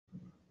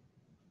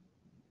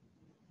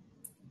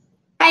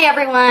Hi,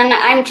 everyone.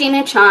 I'm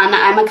Gina Chon.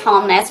 I'm a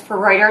columnist for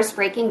Reuters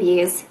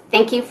Breakingviews.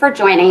 Thank you for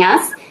joining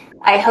us.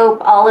 I hope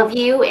all of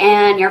you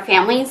and your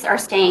families are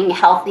staying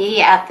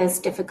healthy at this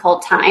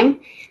difficult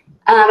time.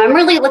 I'm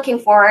really looking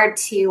forward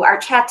to our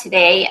chat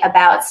today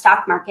about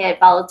stock market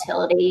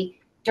volatility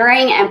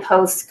during and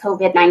post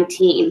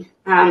COVID-19.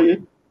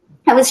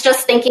 I was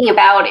just thinking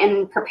about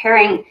in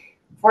preparing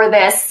for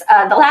this,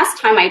 the last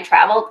time I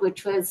traveled,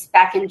 which was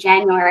back in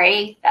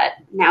January,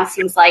 that now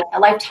seems like a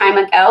lifetime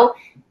ago,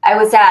 I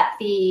was at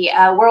the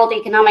World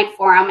Economic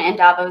Forum in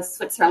Davos,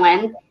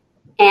 Switzerland.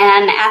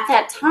 And at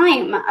that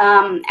time,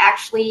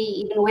 actually,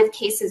 even with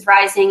cases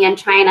rising in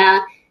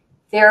China,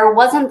 there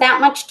wasn't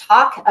that much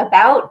talk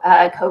about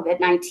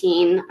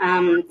COVID-19.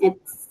 It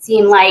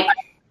seemed like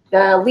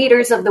the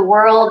leaders of the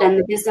world and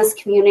the business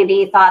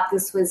community thought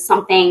this was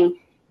something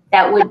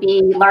that would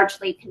be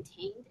largely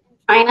contained in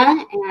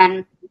China.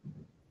 And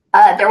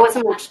there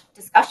wasn't much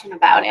discussion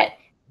about it,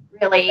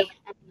 really.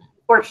 And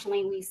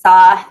unfortunately, we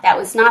saw that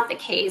was not the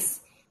case.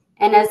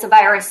 And as the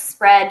virus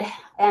spread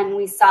and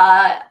we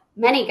saw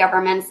many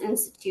governments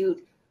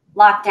institute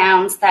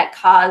lockdowns that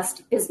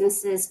caused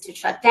businesses to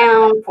shut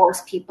down,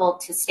 force people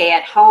to stay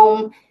at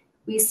home,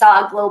 we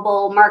saw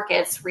global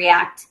markets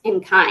react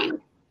in kind.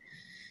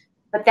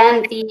 But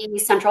then the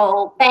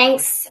central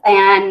banks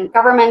and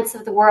governments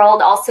of the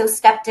world also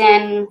stepped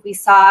in. We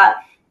saw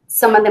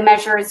some of the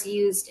measures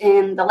used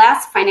in the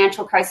last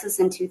financial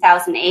crisis in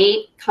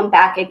 2008 come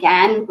back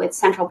again, with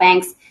central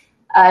banks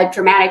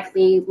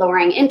dramatically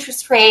lowering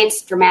interest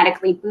rates,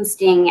 dramatically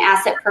boosting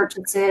asset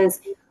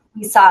purchases.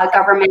 We saw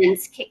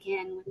governments kick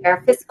in with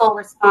their fiscal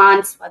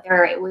response,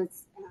 whether it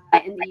was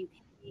in the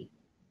UK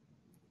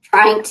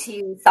trying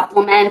to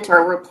supplement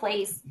or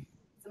replace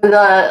some of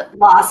the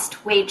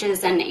lost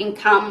wages and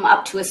income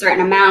up to a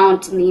certain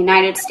amount. In the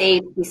United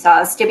States, we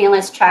saw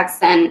stimulus checks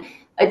and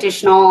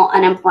additional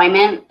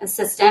unemployment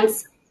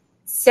assistance.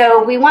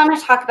 So we want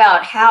to talk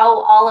about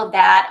how all of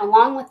that,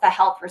 along with the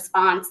health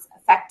response,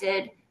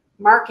 affected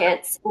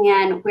markets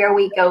and where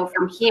we go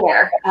from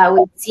here.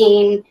 We've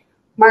seen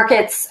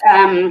markets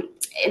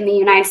in the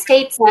United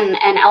States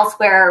and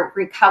elsewhere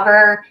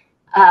recover.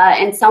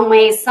 In some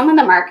ways, some of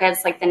the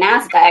markets, like the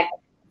NASDAQ,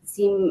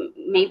 seem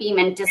maybe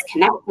even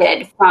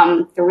disconnected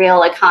from the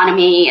real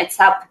economy. It's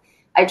up,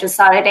 I just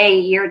saw today,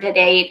 year to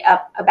date,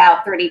 up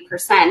about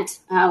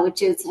 30%,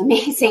 which is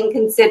amazing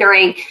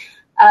considering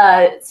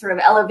sort of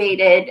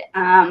elevated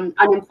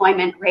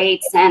unemployment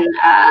rates and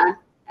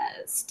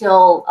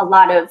still a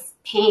lot of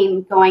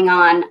pain going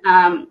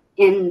on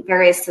in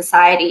various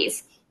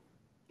societies.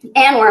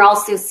 And we're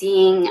also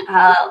seeing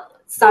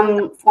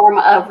some form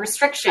of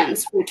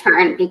restrictions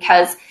return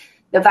because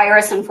the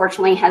virus,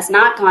 unfortunately, has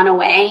not gone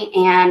away,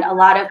 and a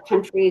lot of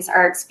countries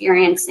are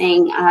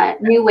experiencing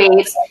new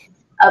waves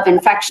of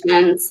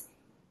infections,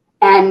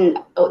 and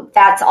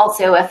that's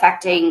also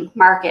affecting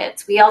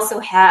markets. We also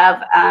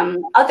have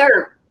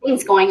other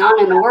things going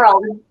on in the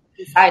world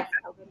besides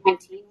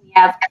COVID-19. We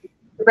have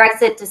the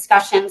Brexit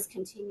discussions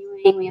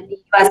continuing. We have the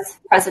U.S.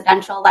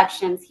 presidential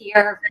elections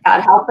here.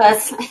 God help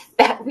us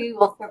that we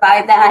will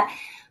survive that.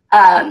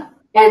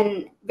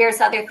 And there's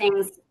other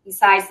things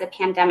besides the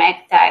pandemic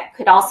that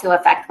could also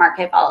affect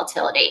market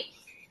volatility.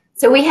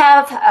 So we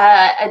have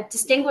a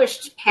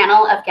distinguished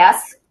panel of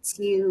guests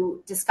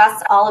to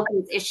discuss all of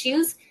these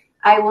issues.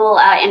 I will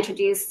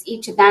introduce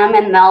each of them,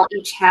 and they'll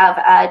each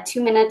have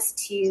 2 minutes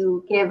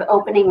to give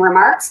opening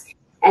remarks,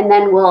 and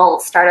then we'll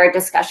start our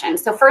discussion.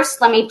 So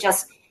first, let me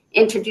just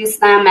introduce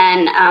them,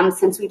 and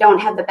since we don't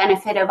have the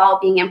benefit of all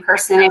being in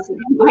person, if you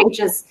don't mind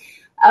just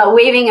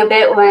waving a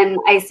bit when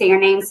I say your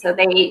name so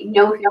they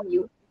know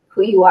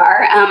who you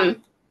are.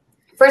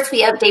 First,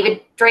 we have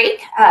David Drake,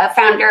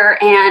 founder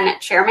and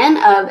chairman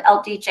of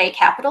LDJ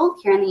Capital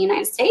here in the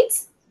United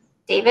States.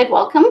 David,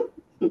 welcome.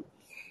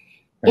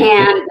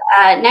 And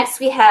next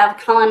we have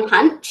Colin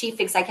Hunt, Chief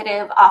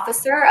Executive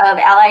Officer of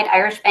Allied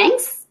Irish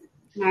Banks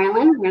in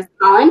Ireland. Here's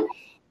Colin.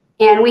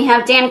 And we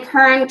have Dan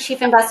Kern,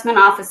 Chief Investment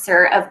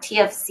Officer of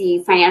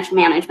TFC Financial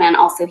Management,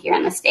 also here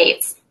in the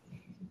States.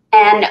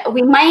 And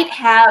we might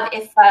have,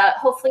 if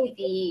hopefully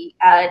the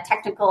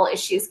technical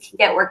issues can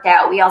get worked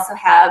out, we also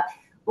have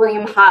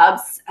William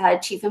Hobbs,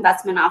 Chief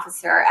Investment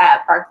Officer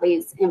at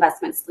Barclays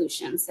Investment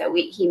Solutions. So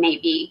he may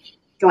be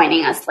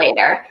joining us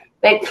later.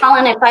 But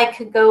Colin, if I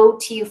could go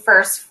to you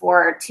first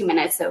for 2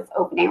 minutes of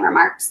opening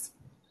remarks.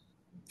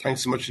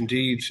 Thanks so much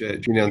indeed,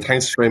 Gina, and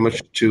thanks very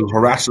much to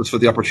Horasis for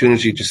the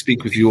opportunity to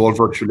speak with you all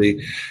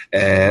virtually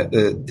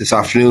this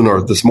afternoon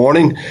or this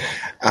morning.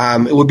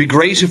 It would be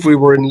great if we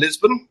were in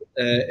Lisbon,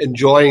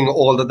 enjoying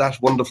all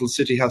that wonderful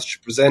city has to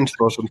present,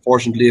 but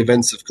unfortunately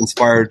events have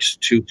conspired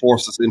to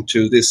force us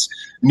into this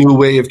new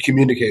way of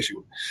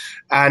communicating.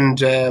 And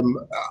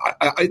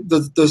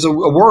there's a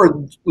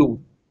word,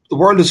 the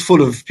world is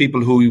full of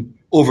people who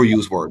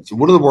overuse words.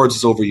 One of the words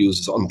that's overused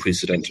is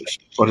unprecedented,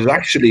 but it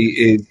actually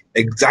is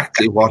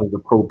exactly what is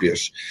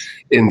appropriate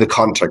in the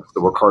context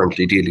that we're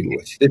currently dealing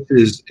with. This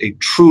is a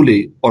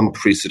truly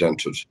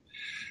unprecedented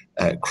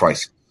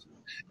crisis.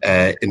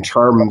 in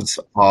terms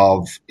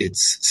of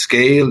its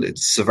scale,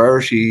 its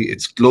severity,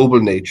 its global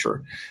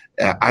nature,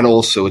 and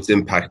also its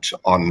impact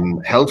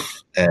on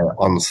health,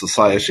 on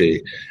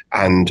society,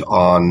 and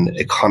on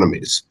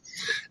economies.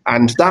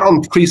 And that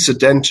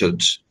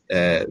unprecedented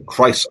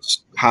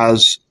crisis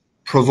has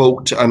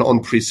provoked an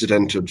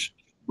unprecedented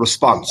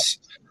response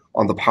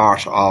on the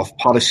part of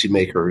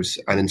policymakers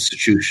and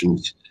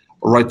institutions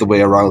right the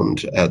way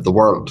around the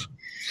world.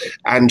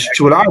 And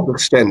to a large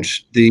extent,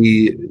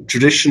 the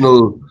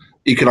traditional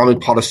economic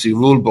policy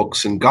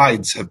rulebooks and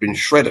guides have been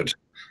shredded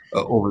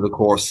over the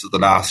course of the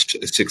last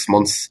 6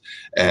 months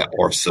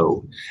or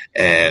so.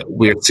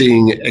 We're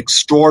seeing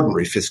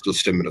extraordinary fiscal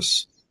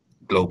stimulus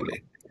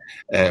globally.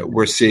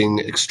 We're seeing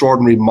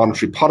extraordinary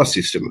monetary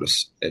policy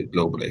stimulus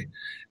globally.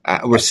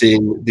 We're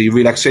seeing the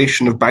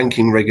relaxation of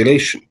banking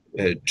regulation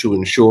to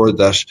ensure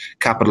that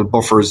capital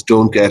buffers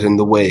don't get in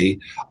the way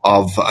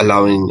of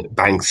allowing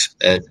banks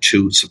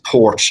to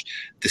support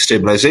the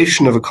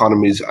stabilization of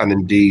economies and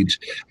indeed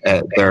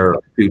their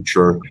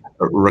future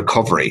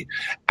recovery.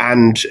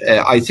 And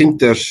I think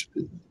that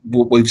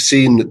what we've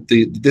seen,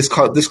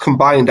 this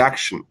combined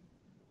action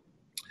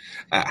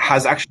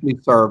has actually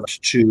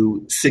served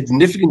to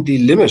significantly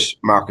limit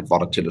market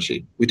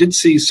volatility. We did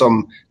see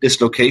some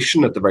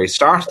dislocation at the very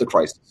start of the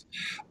crisis,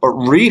 but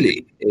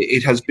really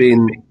it has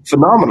been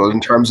phenomenal in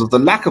terms of the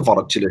lack of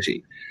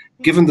volatility,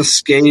 given the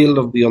scale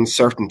of the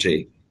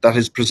uncertainty that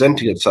is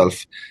presenting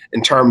itself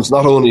in terms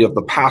not only of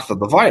the path of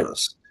the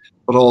virus,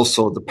 but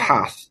also the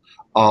path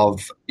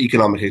of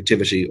economic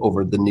activity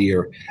over the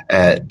near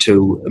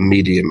to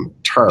medium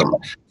term.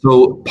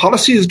 So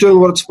policy is doing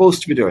what it's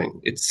supposed to be doing.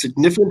 It's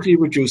significantly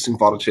reducing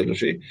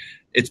volatility,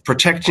 it's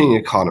protecting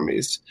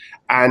economies,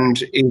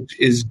 and it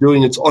is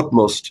doing its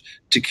utmost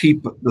to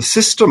keep the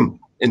system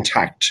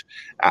intact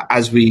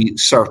as we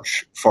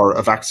search for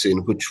a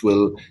vaccine, which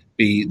will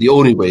be the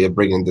only way of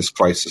bringing this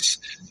crisis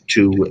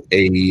to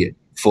a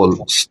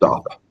full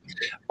stop.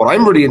 What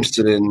I'm really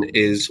interested in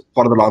is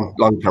what are the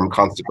long-term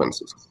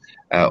consequences?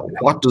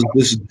 What does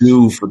this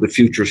do for the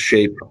future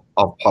shape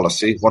of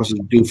policy? What does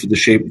it do for the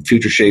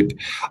future shape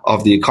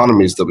of the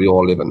economies that we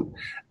all live in?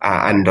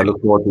 And I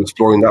look forward to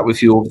exploring that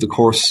with you over the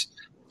course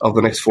of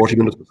the next 40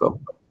 minutes or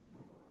so.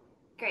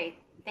 Great.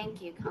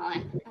 Thank you,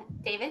 Colin.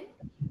 David?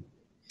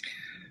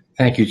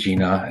 Thank you,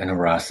 Gina and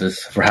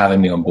Horasis, for having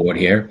me on board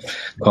here,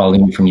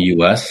 calling me from the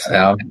U.S.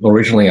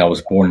 Originally, I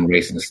was born and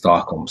raised in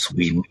Stockholm,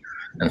 Sweden.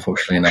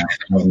 Unfortunately, I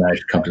haven't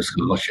managed to come to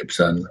scholarships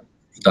and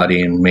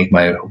study and make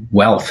my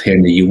wealth here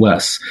in the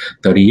U.S.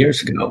 30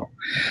 years ago.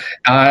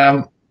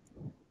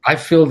 I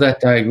feel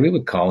that I agree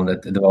with Colin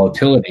that the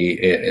volatility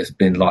has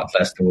been a lot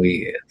less than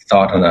we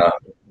thought on a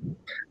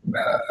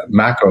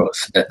macro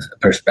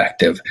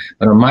perspective.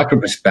 But on a micro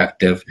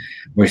perspective,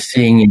 we're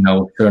seeing,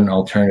 certain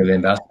alternative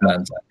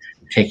investments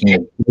taking a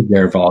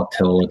bigger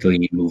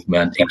volatility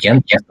movement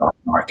against the stock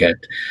market,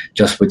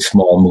 just with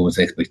small moves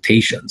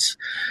expectations.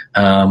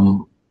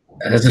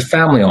 As a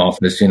family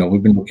office,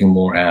 we've been looking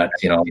more at,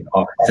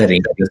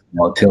 offsetting this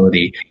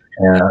volatility,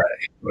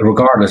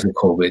 regardless of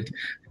COVID,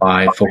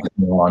 by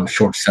focusing on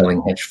short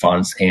selling hedge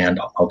funds and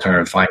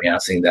alternative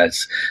financing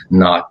that's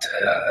not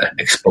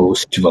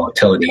exposed to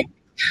volatility.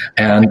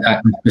 And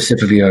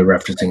specifically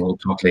referencing, we'll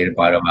talk later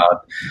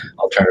about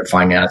alternative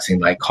financing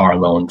like car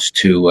loans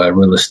to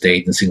real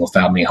estate and single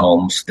family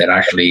homes that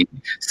actually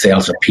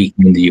sales are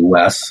peaking in the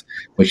U.S.,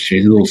 which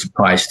is a little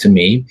surprise to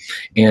me.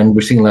 And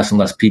we're seeing less and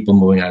less people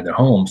moving out of their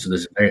homes. So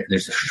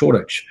there's a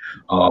shortage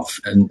of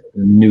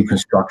new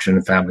construction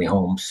and family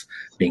homes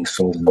being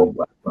sold in the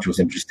U.S., which was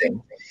interesting.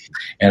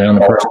 And on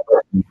the personal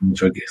were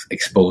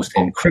exposed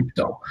in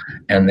crypto.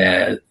 And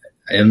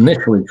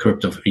initially,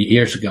 crypto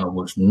years ago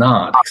was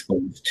not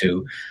exposed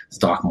to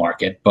stock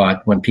market,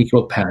 but when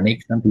people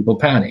panic, then people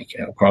panic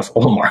across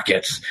all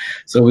markets.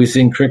 So we've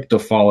seen crypto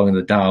following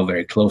the Dow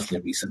very closely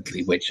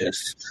recently, which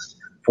is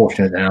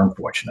fortunate and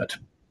unfortunate.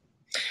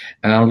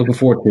 I'm looking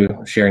forward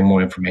to sharing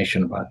more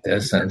information about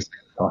this and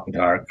talking to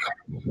our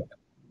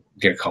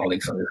dear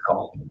colleagues on this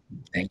call.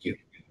 Thank you.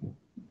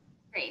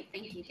 Great.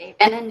 Thank you, David.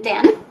 And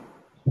Dan?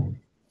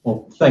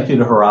 Well, thank you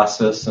to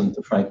Horasis and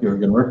to Frank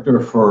Jürgen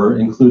Richter for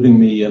including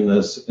me in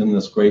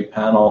this great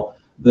panel.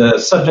 The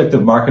subject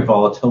of market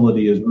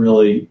volatility is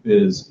really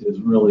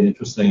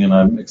interesting, and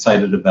I'm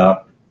excited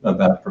about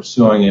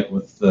pursuing it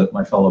with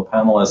my fellow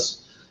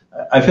panelists.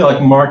 I feel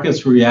like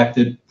markets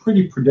reacted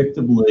pretty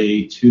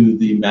predictably to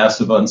the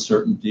massive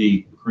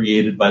uncertainty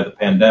created by the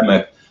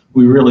pandemic.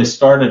 We really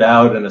started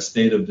out in a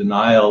state of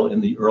denial in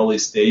the early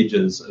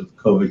stages of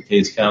COVID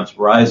case counts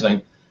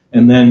rising,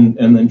 and then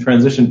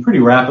transitioned pretty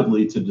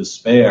rapidly to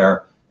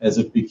despair as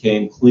it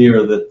became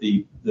clear that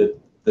the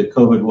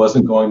COVID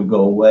wasn't going to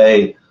go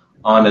away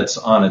on its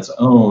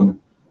own.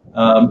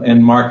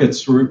 And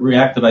markets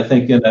reacted, I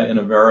think, in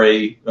a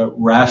very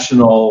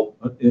irrational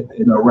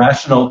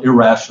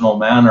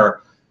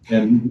manner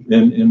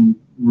in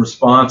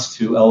response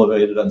to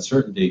elevated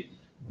uncertainty.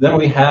 Then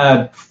we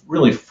had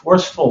really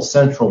forceful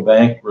central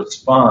bank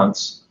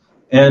response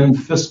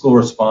and fiscal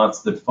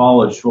response that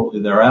followed shortly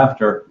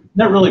thereafter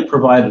that really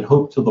provided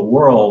hope to the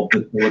world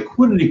that the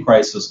liquidity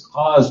crisis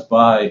caused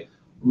by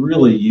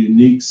really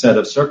unique set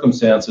of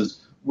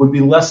circumstances would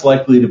be less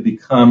likely to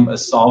become a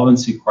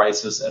solvency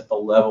crisis at the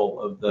level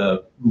of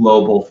the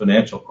global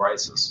financial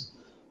crisis.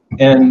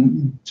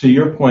 And to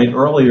your point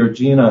earlier,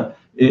 Gina,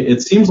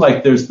 it seems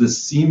like there's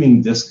this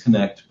seeming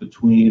disconnect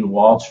between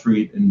Wall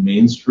Street and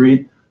Main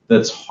Street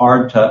that's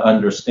hard to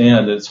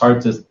understand. It's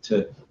hard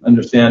to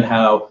understand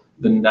how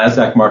the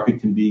NASDAQ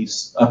market can be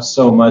up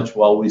so much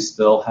while we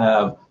still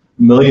have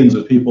millions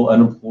of people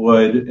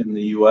unemployed in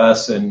the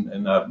U.S. and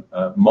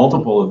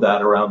multiple of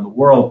that around the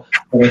world.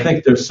 But I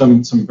think there's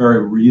some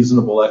very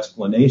reasonable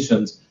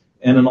explanations.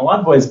 And in a lot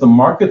of ways, the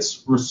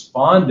markets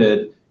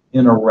responded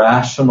in a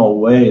rational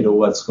way to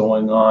what's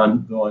going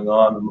on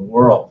in the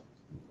world.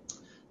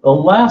 The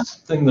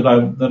last thing that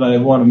I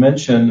want to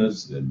mention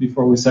is,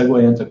 before we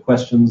segue into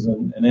questions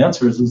and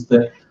answers, is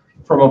that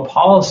from a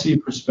policy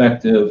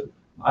perspective,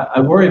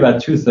 I worry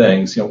about two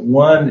things.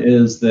 One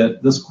is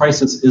that this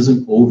crisis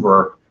isn't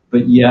over,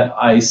 but yet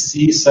I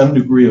see some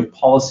degree of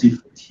policy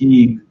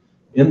fatigue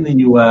in the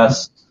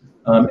U.S.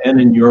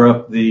 And in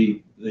Europe.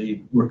 The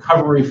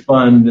recovery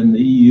fund in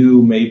the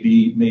EU may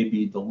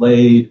be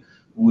delayed.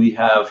 We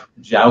have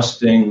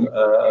jousting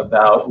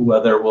about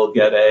whether we'll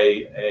get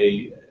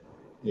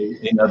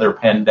another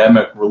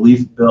pandemic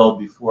relief bill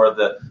before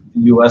the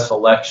U.S.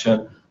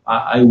 election.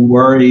 I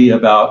worry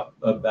about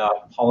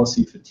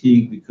policy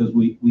fatigue because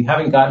we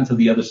haven't gotten to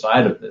the other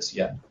side of this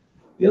yet.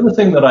 The other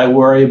thing that I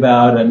worry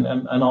about,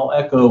 and I'll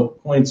echo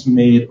points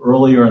made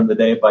earlier in the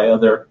day by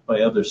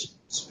other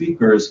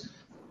speakers,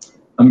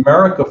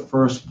 America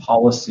first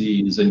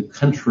policies and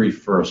country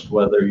first,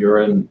 whether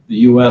you're in the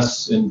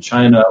U.S., in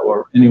China,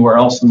 or anywhere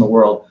else in the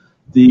world,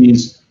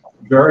 these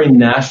very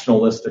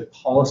nationalistic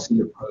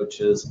policy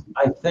approaches,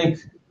 I think,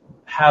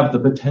 have the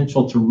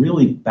potential to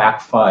really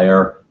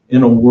backfire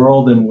in a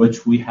world in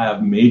which we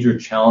have major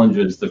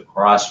challenges that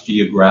cross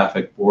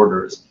geographic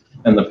borders.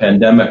 And the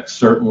pandemic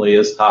certainly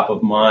is top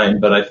of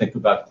mind, but I think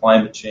about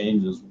climate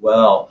change as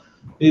well.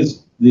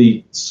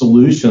 The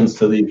solutions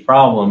to these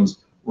problems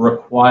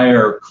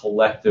require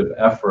collective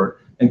effort,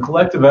 and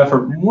collective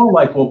effort more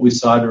like what we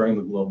saw during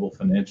the global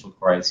financial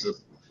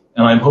crisis.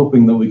 And I'm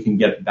hoping that we can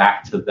get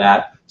back to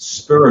that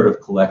spirit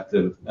of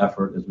collective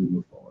effort as we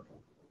move forward.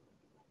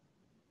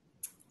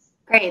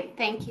 Great.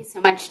 Thank you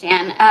so much,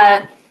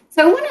 Dan.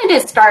 So I wanted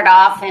to start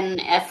off, and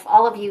if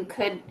all of you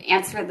could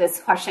answer this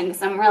question,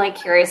 because I'm really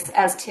curious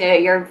as to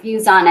your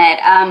views on it,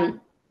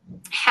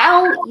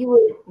 how you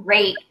would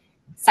rate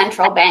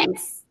central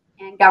banks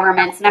and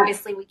governments, and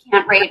obviously we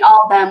can't rate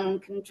all of them, we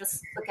can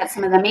just look at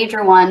some of the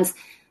major ones,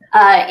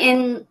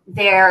 in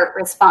their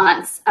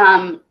response.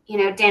 Dan,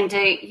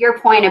 to your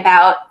point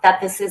about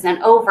that this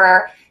isn't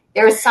over,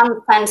 there's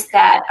some sense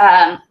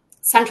that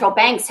central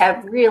banks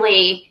have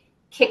really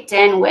kicked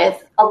in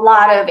with a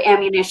lot of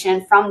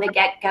ammunition from the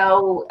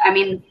get-go. I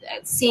mean,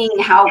 seeing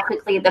how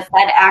quickly the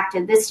Fed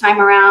acted this time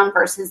around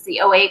versus the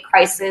 2008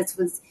 crisis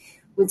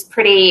was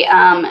pretty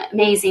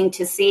amazing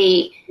to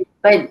see.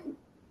 But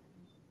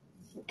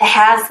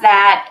has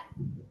that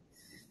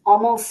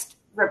almost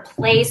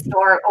replaced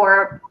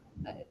or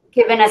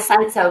given a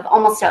sense of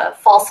almost a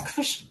false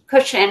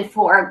cushion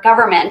for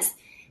governments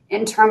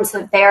in terms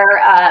of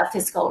their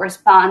fiscal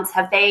response?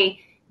 Have they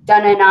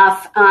done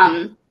enough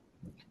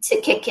to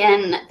kick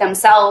in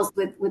themselves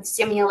with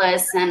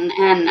stimulus and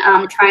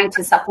trying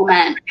to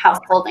supplement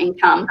household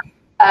income?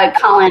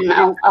 Colin,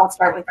 I'll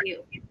start with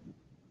you.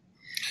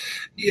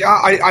 Yeah,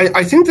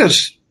 I think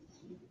that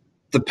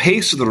the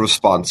pace of the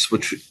response,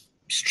 which is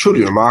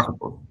truly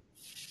remarkable,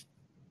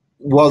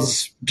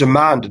 was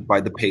demanded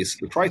by the pace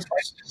of the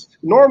crisis.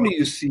 Normally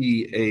you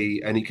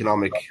see an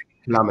economic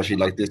calamity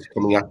like this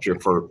coming at you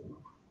for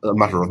a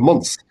matter of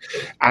months,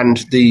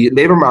 and the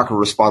labour market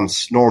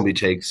response normally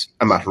takes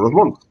a matter of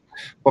months.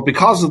 But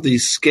because of the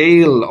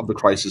scale of the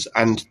crisis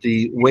and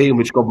the way in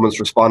which governments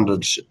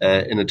responded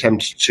in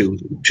attempt to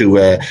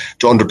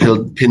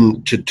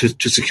underpin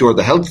to secure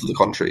the health of the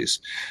countries,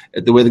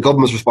 the way the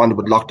governments responded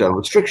with lockdown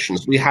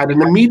restrictions, we had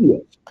an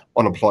immediate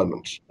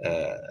unemployment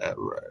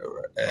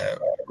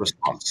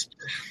response.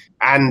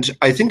 And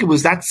I think it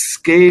was that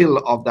scale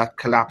of that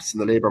collapse in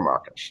the labour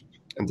market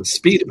and the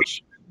speed of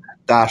it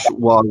that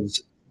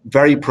was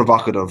very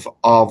provocative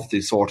of the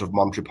sort of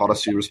monetary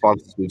policy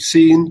responses we've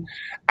seen,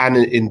 and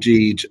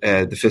indeed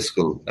the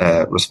fiscal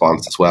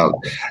response as well.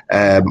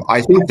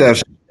 I think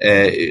that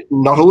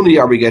not only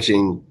are we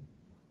getting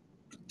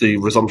the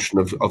resumption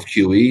of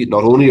QE,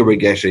 not only are we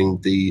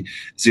getting the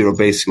zero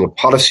basing of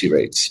policy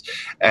rates,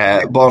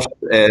 but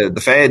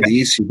the Fed,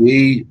 the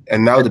ECB,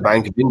 and now the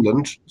Bank of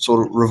England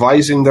sort of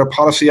revising their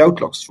policy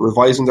outlooks,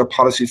 revising their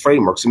policy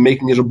frameworks, and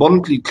making it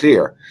abundantly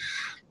clear,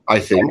 I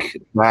think,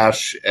 that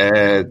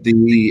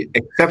the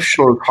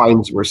exceptional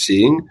times we're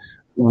seeing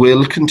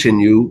will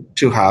continue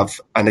to have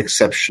an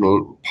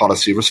exceptional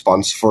policy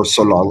response for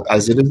so long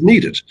as it is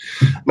needed.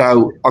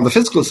 Now, on the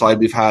fiscal side,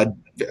 we've had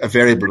a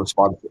variable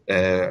response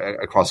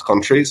across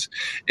countries.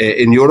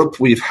 In Europe,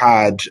 we've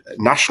had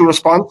national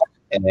response,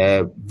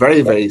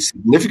 very, very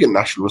significant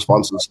national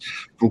responses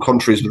from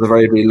countries with a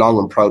very, very long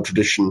and proud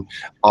tradition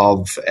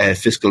of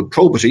fiscal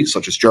probity,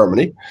 such as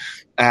Germany.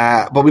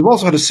 But we've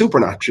also had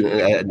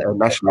a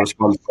national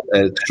response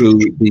through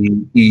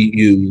the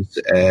EU's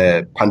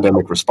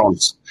pandemic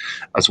response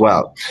as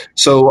well.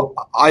 So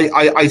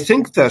I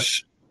think that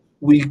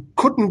we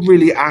couldn't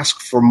really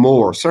ask for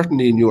more,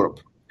 certainly in Europe,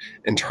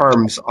 in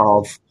terms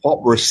of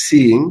what we're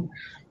seeing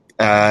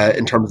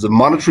in terms of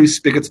monetary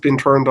spigots being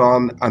turned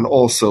on, and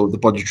also the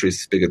budgetary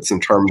spigots in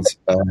terms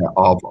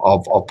of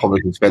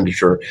public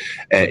expenditure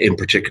in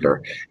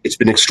particular. It's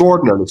been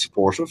extraordinarily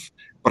supportive,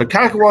 but it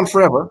can't go on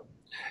forever.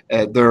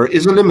 There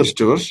is a limit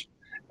to it.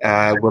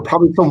 We're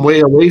probably some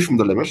way away from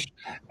the limit,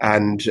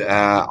 and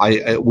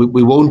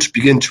we won't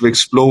begin to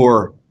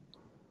explore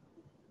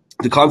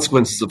the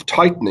consequences of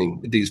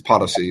tightening these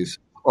policies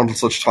until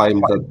such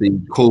time that the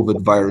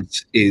COVID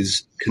virus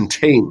is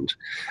contained.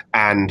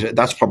 And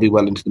that's probably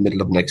well into the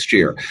middle of next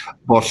year.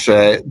 But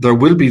there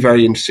will be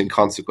very interesting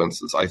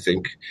consequences, I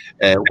think,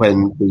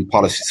 when the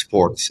policy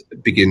supports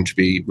begin to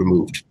be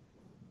removed.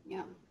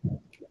 Yeah.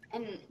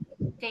 And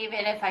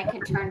David, if I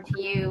could turn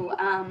to you,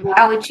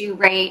 how would you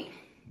rate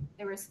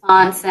the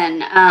response?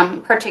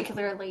 And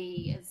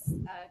particularly, as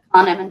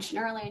Colin mentioned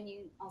earlier, and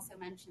you also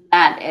mentioned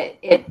that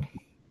it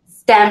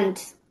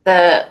stemmed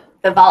the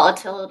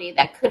volatility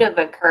that could have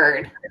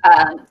occurred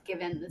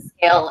given the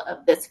scale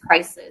of this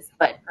crisis,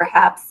 but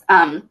perhaps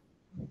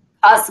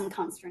caused some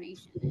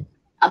consternation in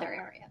other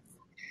areas.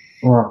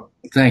 Well,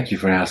 thank you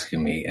for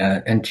asking me.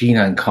 And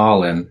Gina and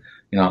Colin,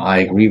 I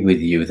agree with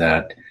you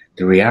that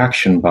the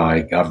reaction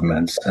by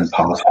governments and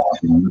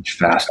policymakers is much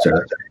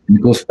faster. And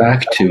it goes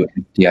back to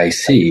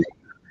FDIC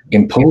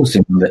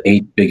imposing on the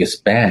 8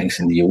 biggest banks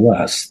in the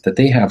U.S. that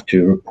they have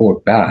to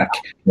report back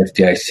to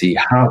FDIC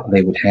how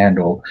they would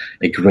handle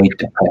a Great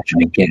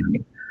Depression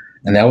again.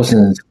 And that was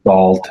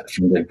installed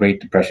from the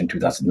Great Depression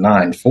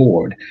 2009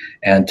 forward.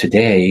 And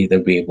today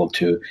they'll be able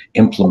to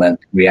implement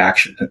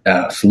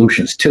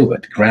solutions to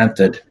it.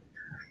 Granted,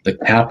 the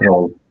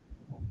capital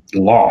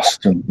loss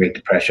to the Great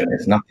Depression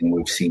is nothing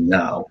we've seen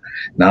now.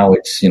 Now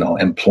it's,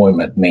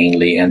 employment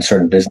mainly, and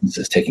certain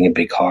businesses taking a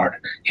big hard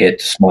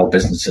hit, small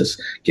businesses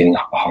getting a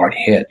hard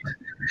hit.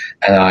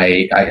 And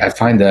I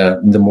find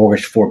the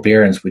mortgage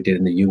forbearance we did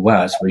in the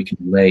U.S., where you can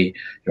delay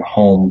your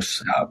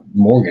home's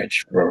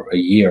mortgage for a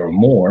year or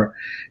more,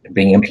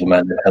 being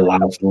implemented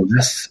allows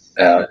less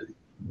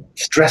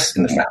stress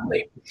in the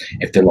family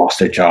if they lost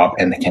their job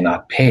and they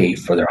cannot pay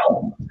for their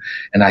home.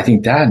 And I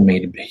think that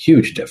made a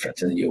huge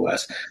difference in the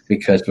U.S.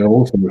 because we're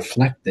also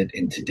reflected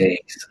in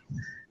today's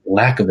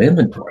lack of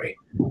inventory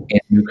in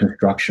new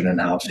construction and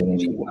housing in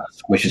the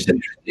U.S., which is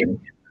interesting.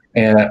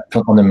 And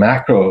on the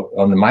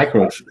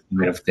micro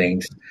side of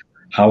things,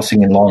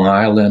 housing in Long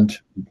Island,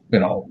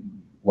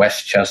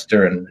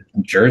 Westchester and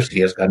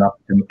Jersey has gone up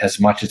to as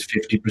much as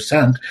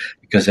 50%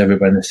 because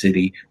everybody in the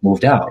city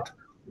moved out.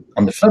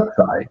 On the flip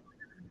side,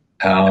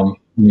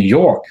 New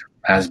York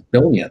has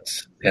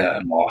billions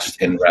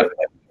lost in revenue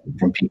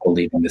from people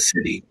leaving the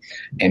city,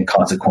 and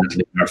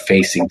consequently are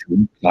facing to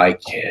look like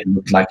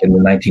in the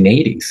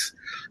 1980s,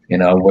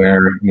 where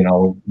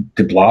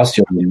de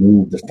Blasio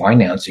removed the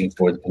financing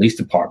for the police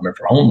department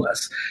for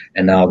homeless,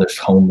 and now there's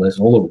homeless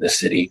all over the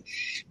city,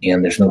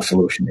 and there's no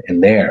solution in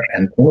there.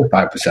 And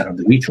 25% of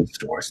the retail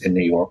stores in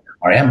New York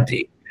are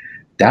empty.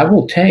 That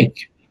will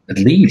take at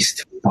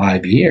least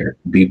 5 years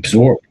to be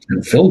absorbed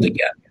and filled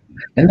again.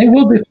 And they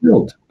will be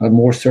filled by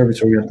more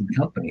service-oriented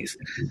companies.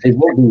 They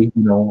will be,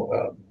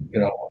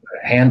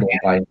 handled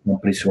by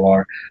companies who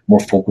are more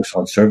focused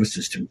on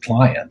services to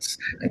clients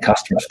and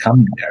customers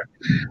coming there.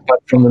 But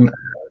from the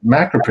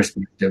macro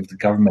perspective, the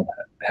government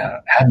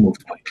had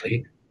moved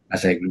quickly,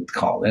 as I agree with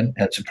Colin,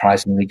 and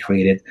surprisingly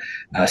created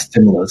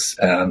stimulus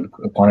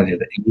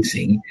quantitative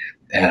easing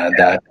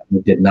that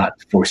we did not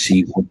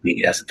foresee would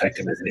be as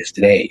effective as it is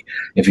today.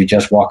 If you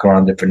just walk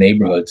around different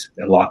neighborhoods,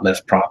 there are a lot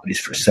less properties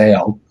for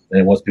sale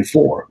than it was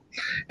before.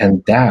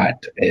 And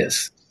that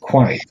is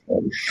quite a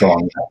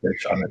strong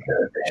message on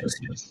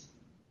efficiency.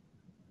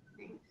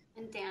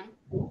 And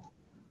Dan?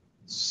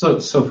 So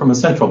from a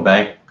central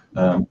bank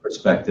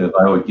perspective,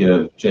 I would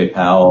give Jay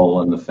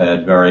Powell and the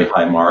Fed very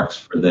high marks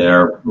for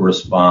their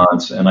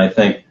response. And I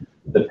think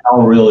that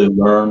Powell really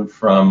learned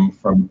from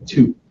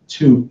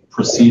two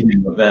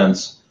preceding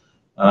events.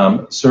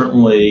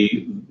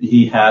 Certainly,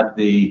 he had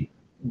the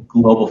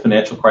global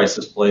financial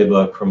crisis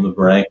playbook from the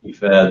Bernanke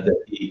Fed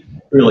that he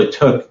really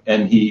took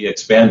and he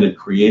expanded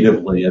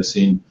creatively. I've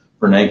seen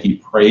Bernanke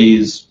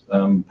praise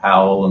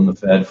Powell and the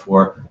Fed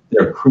for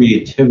their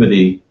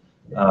creativity,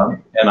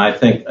 and I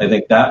think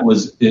that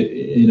was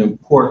an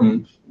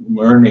important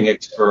learning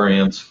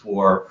experience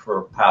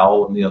for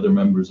Powell and the other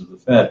members of the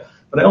Fed.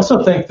 But I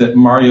also think that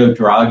Mario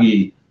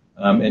Draghi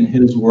and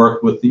his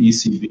work with the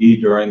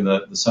ECB during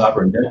the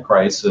sovereign debt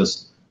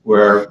crisis,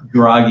 where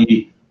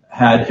Draghi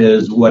had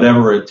his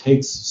whatever it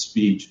takes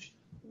speech,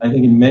 I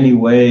think in many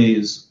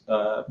ways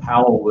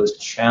Powell was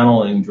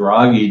channeling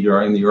Draghi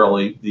during the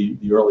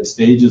early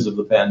stages of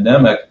the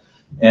pandemic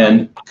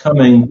and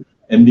coming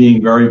and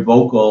being very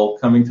vocal,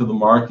 coming to the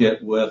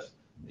market with,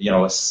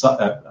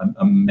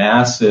 a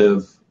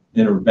massive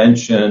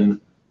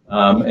intervention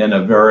and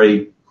a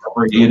very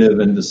creative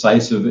and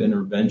decisive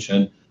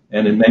intervention.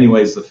 And in many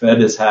ways, the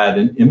Fed has had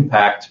an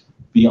impact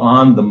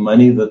beyond the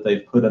money that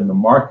they've put in the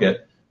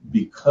market,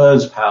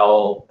 because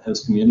Powell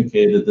has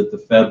communicated that the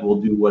Fed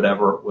will do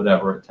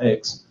whatever it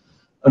takes.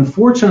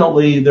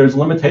 Unfortunately, there's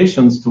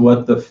limitations to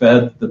what the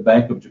Fed, the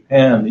Bank of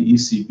Japan, the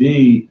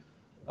ECB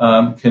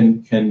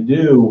can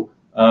do.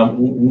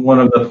 One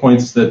of the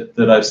points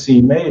that I've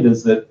seen made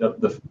is that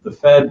the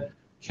Fed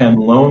can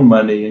loan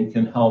money and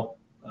can help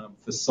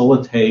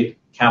facilitate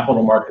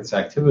capital markets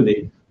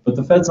activity, but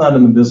the Fed's not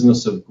in the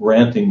business of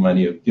granting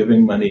money, of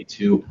giving money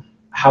to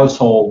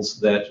households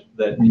that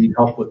need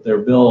help with their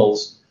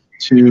bills,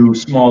 to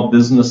small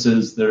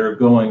businesses that are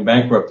going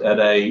bankrupt at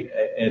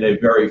a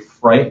very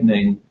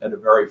frightening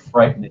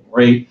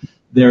rate.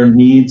 There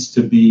needs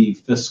to be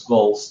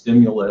fiscal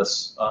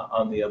stimulus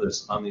on the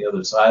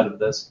other side of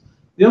this.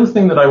 The other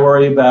thing that I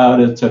worry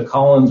about, to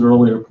Colin's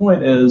earlier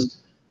point,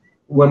 is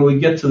when we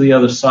get to the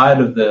other side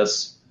of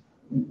this,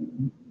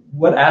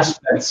 what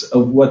aspects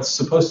of what's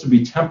supposed to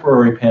be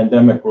temporary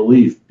pandemic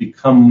relief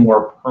become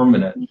more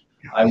permanent.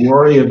 I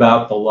worry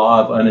about the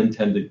law of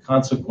unintended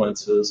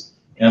consequences,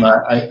 and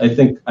I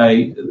think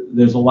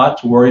there's a lot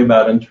to worry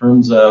about in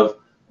terms of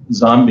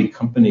zombie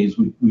companies.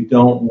 We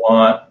don't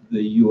want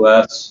the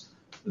U.S.,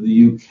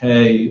 the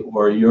UK,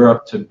 or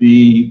Europe to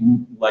be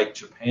like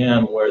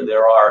Japan, where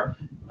there are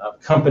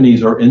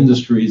companies or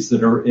industries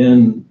that are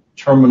in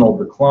terminal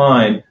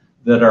decline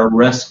that are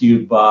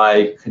rescued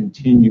by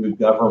continued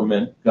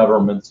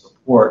government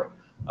support.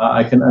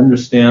 I can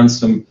understand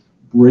some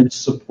bridge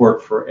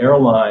support for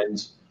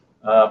airlines,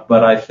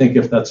 but I think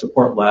if that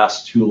support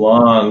lasts too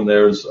long,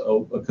 there's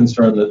a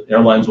concern that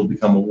airlines will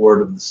become a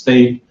ward of the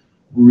state.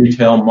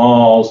 Retail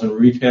malls and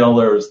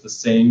retailers, the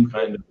same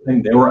kind of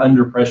thing. They were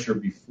under pressure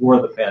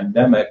before the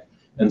pandemic,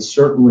 and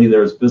certainly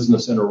there's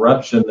business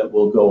interruption that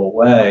will go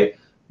away,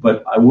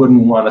 but I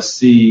wouldn't want to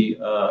see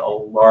a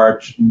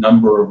large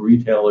number of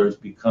retailers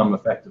become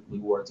effectively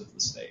wards of the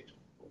state.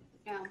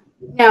 Yeah.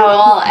 No,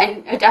 well,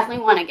 I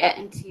definitely want to get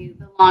into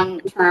the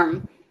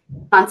long-term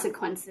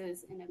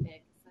consequences in a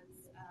bit.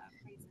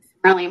 Raises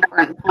some really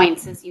important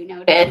points, as you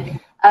noted.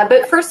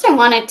 But first, I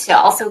wanted to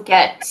also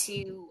get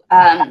to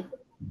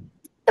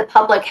the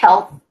public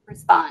health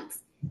response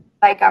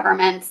by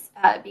governments,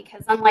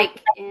 because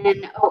unlike in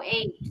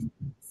 2008,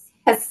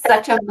 has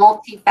such a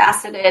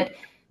multifaceted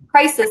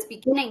crisis,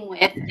 beginning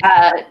with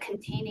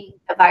containing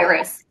the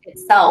virus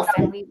itself,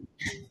 and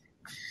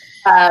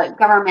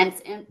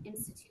governments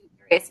institute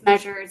various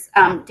measures.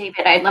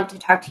 David, I'd love to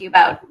talk to you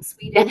about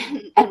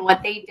Sweden and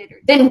what they did or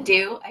didn't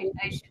do, I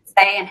should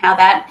say, and how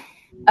that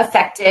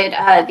affected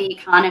the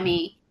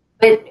economy.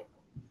 But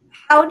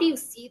how do you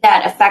see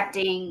that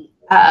affecting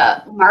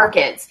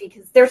markets?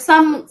 Because there's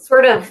some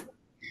sort of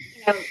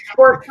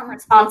short-term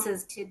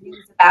responses to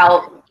news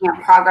about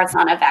progress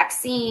on a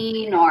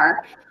vaccine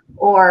or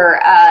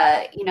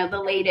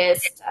the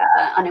latest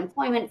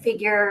unemployment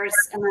figures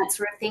and that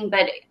sort of thing.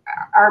 But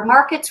are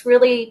markets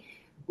really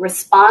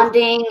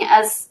responding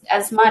as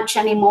much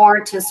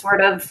anymore to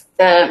sort of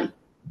the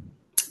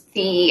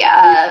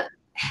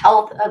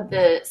health of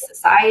the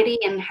society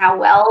and how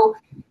well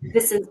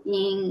this is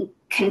being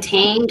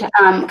contained?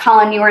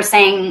 Colin, you were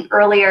saying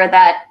earlier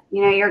that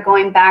you're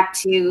going back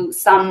to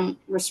some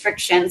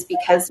restrictions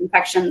because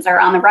infections are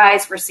on the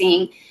rise. We're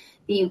seeing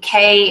the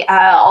UK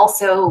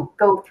also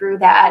go through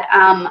that.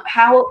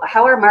 How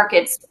are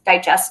markets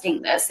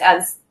digesting this,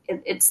 as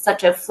it's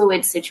such a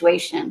fluid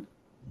situation?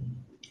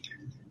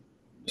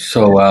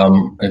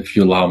 So if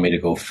you allow me to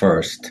go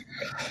first,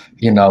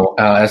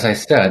 as I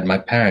said, my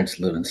parents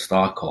live in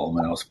Stockholm,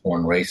 and I was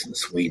born and raised in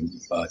Sweden,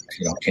 but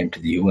came to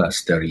the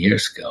U.S. 30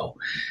 years ago,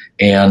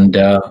 and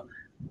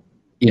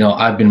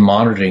I've been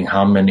monitoring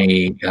how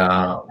many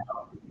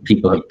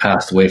people have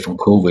passed away from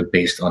COVID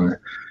based on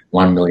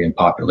 1 million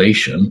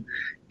population.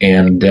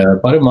 And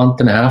about a month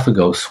and a half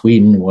ago,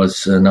 Sweden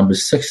was number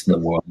 6 in the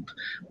world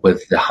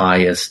with the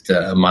highest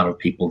amount of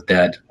people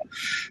dead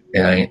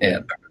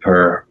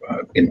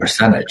in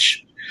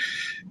percentage.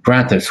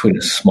 Granted, Sweden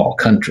is a small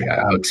country.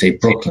 I would say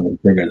Brooklyn is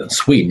bigger than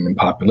Sweden in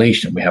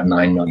population. We have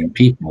 9 million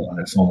people, and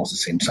it's almost the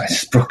same size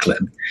as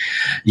Brooklyn.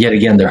 Yet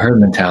again, the herd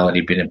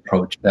mentality been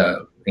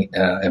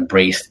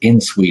embraced in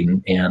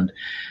Sweden, and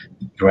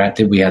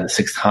granted, we had the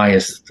 6th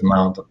highest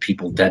amount of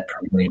people dead per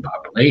million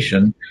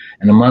population,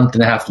 and a month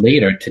and a half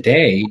later,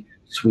 today,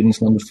 Sweden's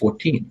number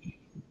 14.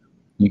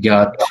 You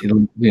got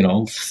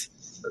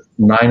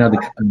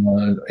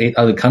 8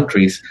 other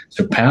countries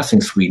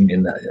surpassing Sweden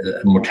in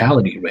the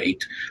mortality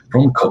rate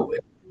from COVID.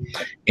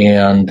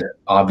 And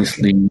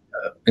obviously,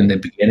 in the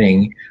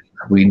beginning,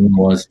 Sweden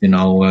was,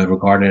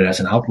 regarded as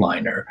an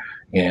outliner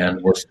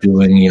and was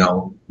doing,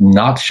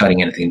 not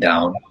shutting anything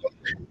down,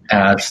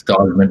 as the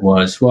argument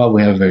was, well,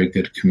 we have very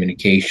good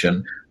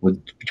communication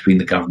between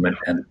the government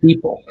and the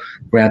people.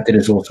 Granted,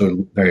 it's also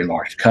a very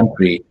large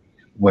country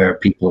where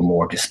people are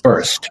more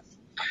dispersed.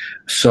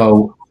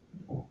 So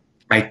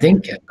I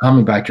think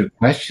coming back to your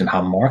question,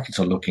 how markets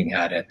are looking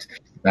at it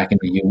back in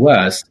the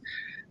U.S.,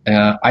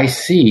 I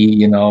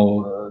see,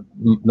 the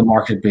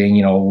market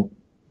being, 1%,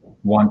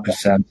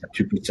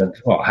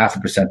 2%, well,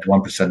 0.5% to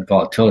 1%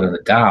 volatility in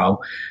the Dow,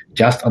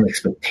 just on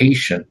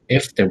expectation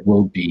if there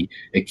will be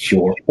a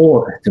cure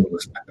or a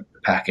stimulus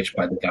package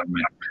by the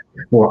government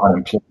for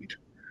unemployed.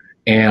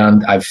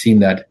 And I've seen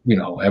that,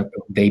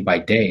 day by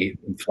day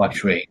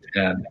fluctuate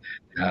and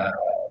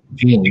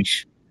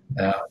change,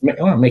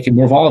 make it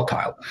more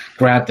volatile.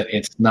 Granted,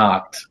 it's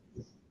not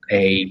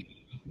a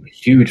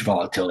huge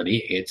volatility.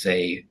 It's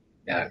a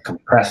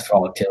compressed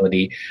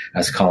volatility,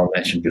 as Colin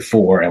mentioned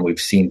before, and we've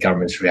seen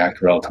governments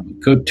react relatively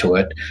good to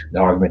it. The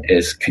argument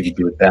is, could you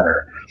do it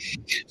better?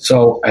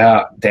 So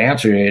the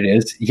answer it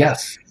is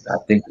yes. I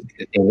think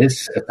it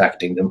is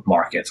affecting the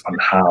markets on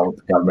how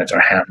the governments are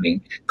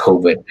handling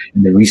COVID,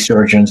 and the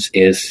resurgence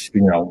is,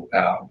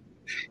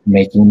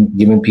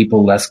 giving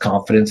people less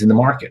confidence in the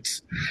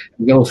markets.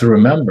 We also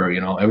remember,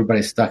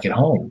 everybody's stuck at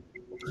home.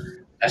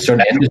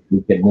 Certain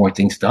industries get more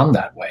things done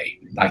that way,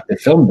 like the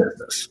film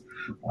business.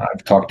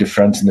 I've talked to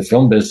friends in the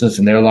film business,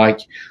 and they're like,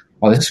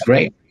 "Oh, this is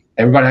great.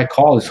 Everybody I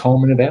call is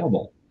home and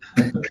available.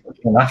 They're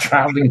not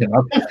traveling, they're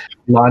not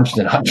lunch,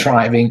 they're not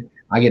driving.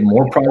 I get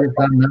more projects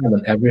done now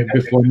than ever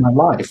before in my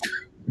life."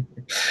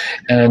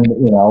 And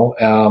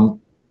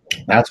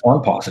that's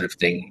one positive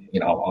thing,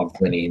 of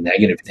many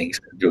negative things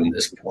during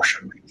this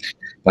portion.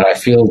 But I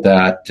feel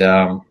that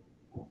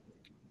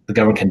the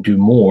government can do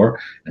more,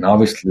 and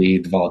obviously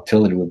the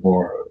volatility will be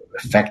more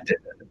affected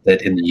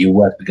that in the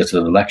U.S. because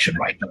of the election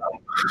right now.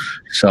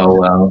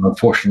 So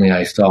unfortunately,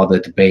 I saw the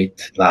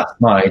debate last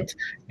night,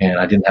 and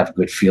I didn't have a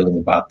good feeling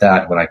about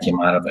that when I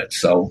came out of it.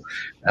 So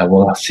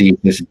we'll see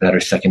if there's a better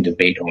second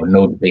debate or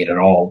no debate at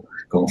all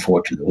going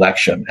forward to the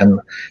election.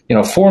 And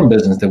foreign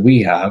business that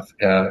we have,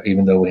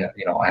 even though we have,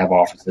 I have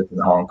offices in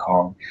Hong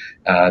Kong,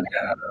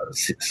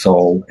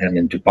 Seoul, and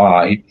in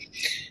Dubai.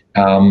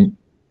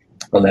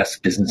 Less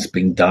business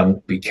being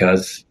done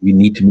because we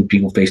need to meet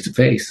people face to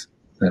face.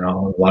 A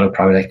lot of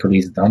private equity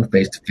is done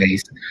face to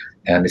face,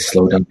 and it's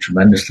slowed down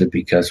tremendously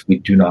because we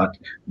do not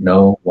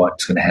know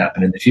what's going to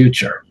happen in the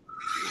future.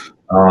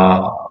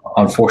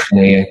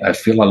 Unfortunately, I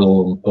feel a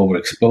little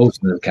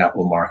overexposed in the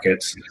capital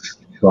markets,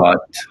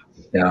 but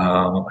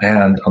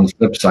and on the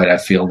flip side, I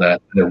feel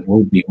that there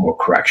will be more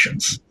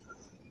corrections.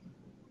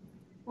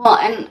 Well,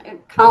 and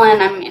Colin,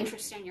 I'm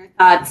interested in your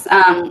thoughts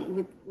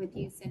with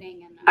you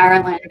sitting in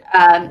Ireland,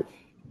 and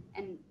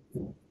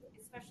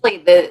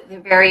especially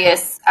the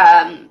various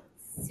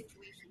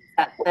situations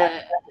that the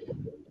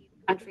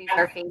countries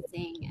are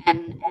facing,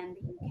 and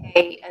the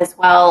UK as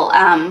well.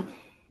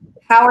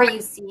 How are you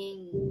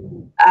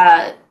seeing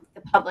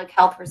the public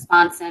health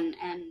response and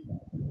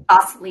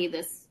possibly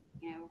this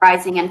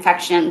rising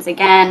infections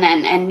again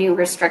and new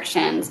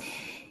restrictions?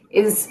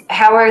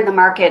 How are the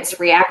markets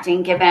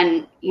reacting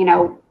given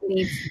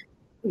we've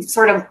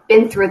sort of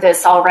been through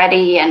this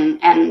already, and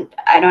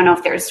I don't know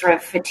if there's sort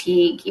of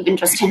fatigue even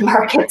just in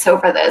markets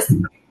over this.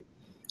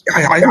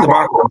 I think the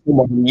market is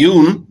somewhat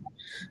immune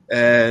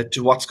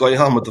to what's going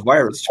on with the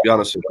virus, to be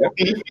honest with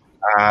you.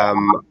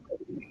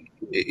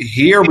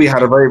 Here we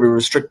had a very, very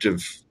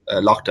restrictive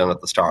lockdown at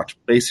the start,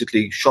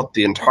 basically shut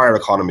the entire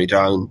economy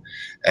down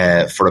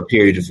for a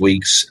period of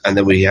weeks, and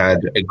then we had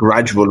a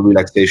gradual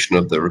relaxation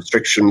of the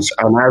restrictions,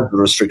 and as the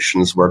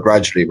restrictions were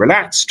gradually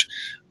relaxed,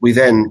 we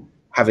then,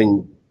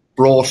 having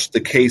brought the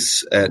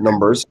case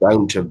numbers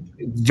down to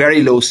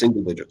very low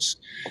single digits,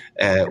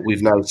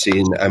 we've now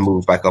seen a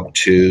move back up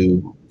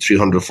to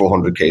 300,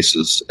 400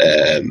 cases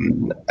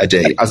a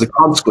day as a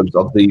consequence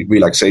of the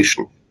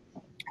relaxation.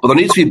 But there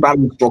needs to be a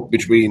balance struck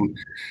between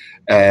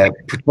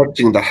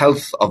protecting the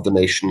health of the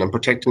nation and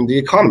protecting the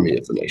economy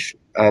of the nation.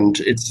 And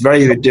it's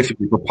very, very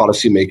difficult for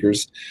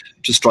policymakers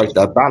to strike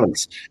that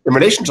balance. In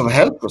relation to the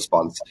health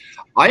response,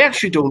 I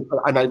actually don't,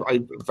 and I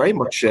very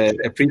much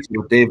appreciate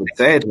what David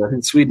said, and I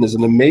think Sweden is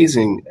an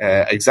amazing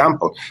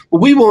example.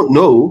 But we won't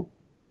know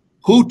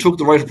who took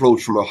the right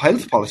approach from a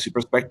health policy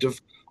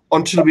perspective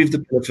until we have the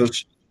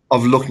benefit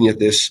of looking at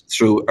this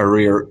through a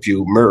rear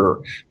view mirror.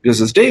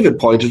 Because as David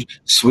pointed,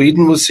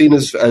 Sweden was seen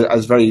as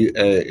very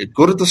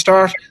good at the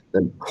start,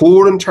 then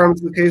poor in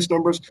terms of the case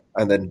numbers,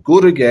 and then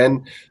good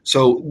again.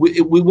 So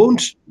we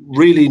won't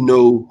really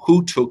know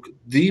who took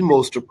the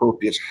most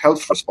appropriate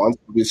health response.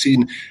 We've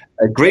seen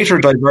a greater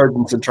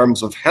divergence in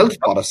terms of health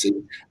policy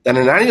than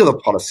in any other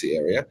policy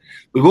area.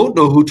 We won't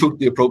know who took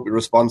the appropriate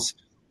response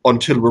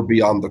until we're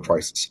beyond the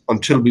crisis,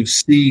 until we've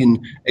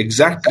seen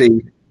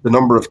exactly the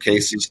number of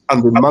cases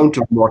and the amount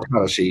of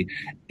mortality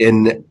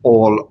in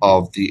all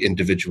of the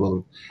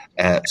individual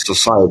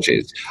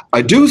societies.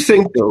 I do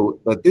think, though,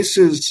 that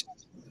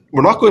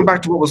we're not going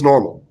back to what was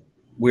normal.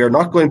 We are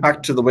not going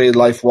back to the way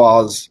life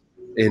was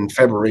in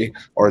February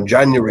or in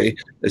January,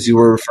 as you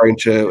were referring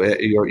to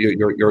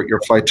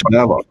your flight to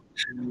Panama.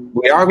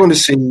 We are going to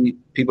see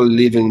people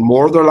leaving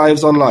more of their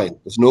lives online.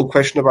 There's no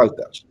question about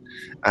that.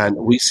 And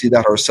we see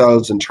that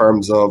ourselves in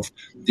terms of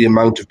the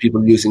amount of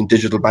people using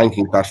digital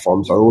banking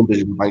platforms, our own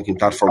digital banking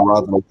platform,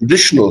 rather than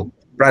traditional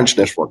branch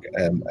network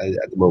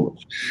at the moment.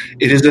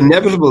 It is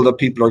inevitable that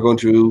people are going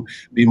to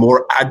be more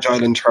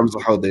agile in terms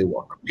of how they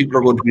work. People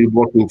are going to be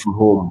working from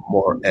home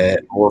more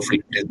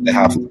frequently than they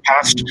have in the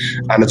past,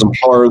 and as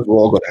employers, we're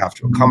all going to have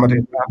to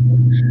accommodate that.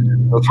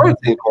 The third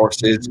thing, of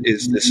course, is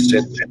the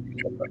sustainability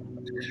agenda,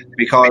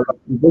 because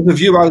there's a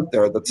view out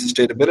there that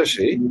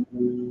sustainability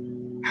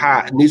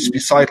needs to be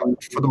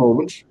sidelined for the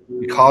moment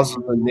because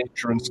of the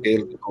nature and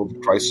scale of the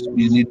COVID crisis.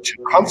 We need to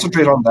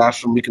concentrate on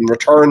that, and we can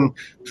return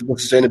to the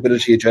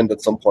sustainability agenda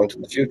at some point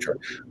in the future.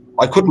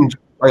 I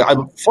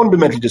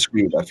fundamentally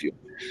disagree with that view,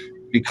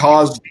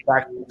 because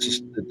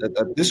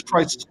that this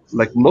crisis,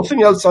 like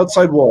nothing else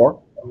outside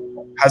war,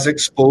 has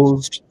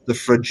exposed the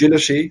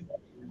fragility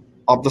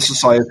of the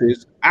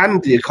societies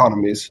and the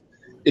economies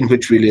in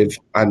which we live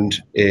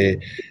and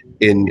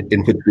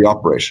in which we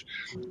operate.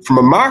 From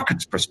a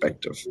market's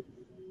perspective,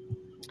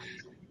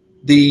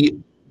 the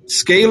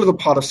scale of the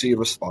policy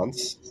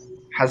response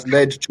has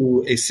led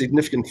to a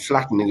significant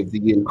flattening of the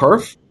yield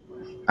curve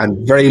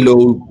and very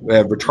low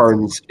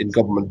returns in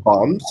government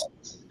bonds.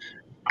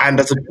 And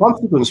as a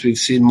consequence,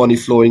 we've seen money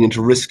flowing into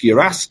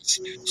riskier assets.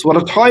 So at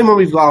a time when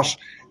we've got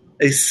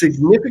a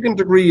significant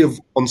degree of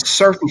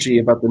uncertainty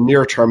about the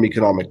near-term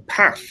economic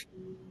path,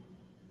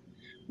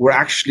 we're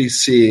actually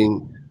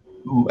seeing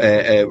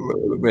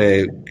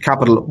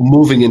capital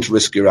moving into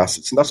riskier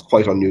assets, and that's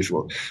quite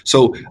unusual.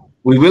 So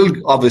we will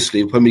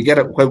obviously, when we get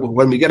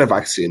a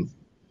vaccine,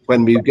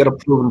 when we get a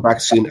proven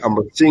vaccine and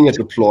we're seeing it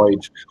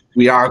deployed,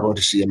 we are going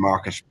to see a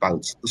market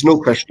bounce. There's no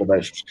question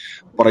about it.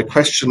 But I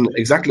question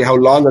exactly how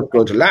long it's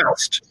going to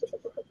last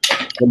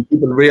when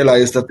people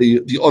realize that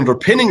the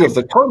underpinning of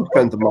the current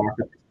strength of the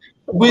market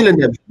will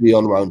inevitably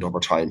unwound over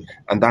time,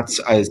 and that's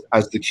as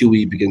the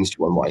QE begins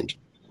to unwind.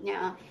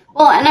 Yeah.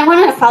 Well, and I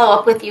wanted to follow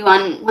up with you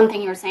on one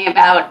thing you were saying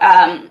about,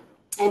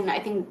 and I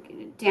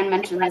think Dan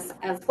mentioned this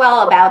as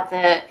well, about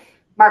the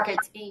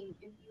markets being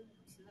immune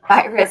to the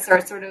virus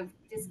or sort of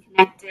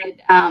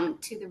disconnected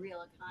to the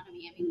real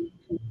economy. I mean,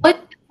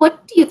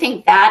 what do you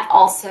think that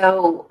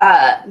also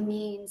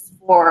means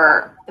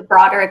for the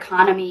broader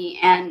economy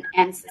and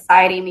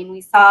society? I mean,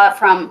 we saw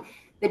from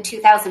the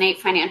 2008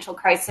 financial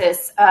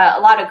crisis a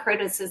lot of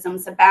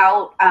criticisms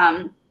about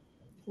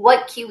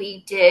what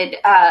QE did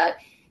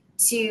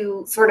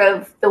to sort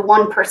of the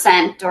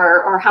 1%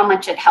 or how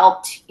much it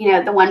helped, the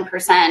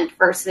 1%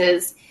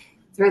 versus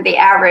through the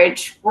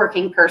average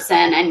working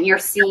person. And you're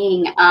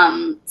seeing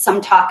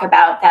some talk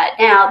about that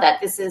now,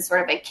 that this is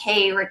sort of a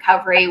K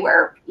recovery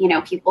where,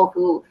 people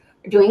who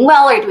are doing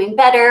well are doing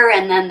better.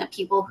 And then the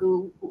people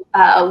who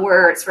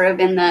were sort of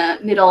in the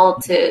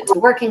middle to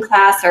working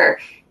class are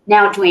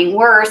now doing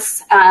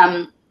worse.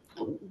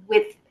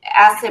 With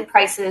asset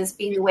prices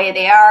being the way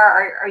they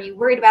are you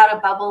worried about a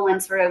bubble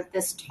and sort of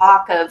this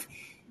talk of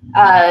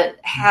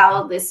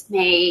how this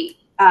may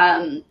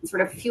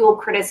sort of fuel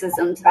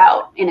criticisms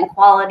about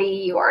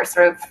inequality or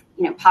sort of,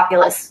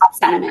 populist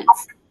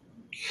sentiments?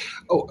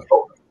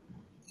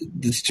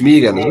 This to me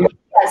again, isn't it?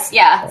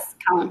 Yes,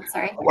 Colin,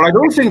 sorry. Well, I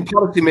don't think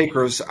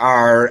policymakers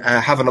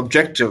have an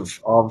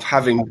objective of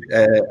having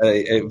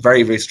a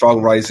very, very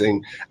strong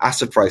rising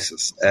asset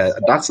prices.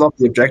 That's not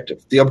the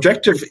objective. The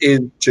objective is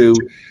to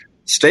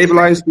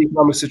stabilize the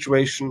economic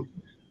situation,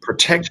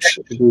 protect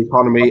the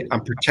economy,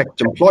 and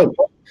protect employment.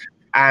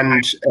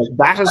 And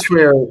that is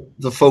where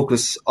the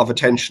focus of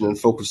attention and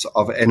focus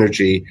of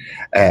energy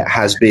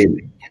has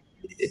been.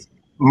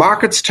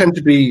 Markets tend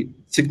to be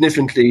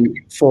significantly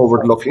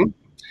forward-looking,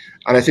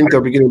 and I think they're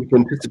beginning to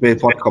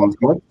anticipate what comes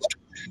next.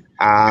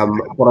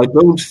 But I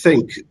don't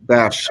think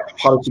that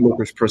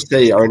policymakers per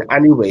se are in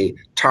any way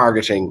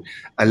targeting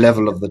a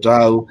level of the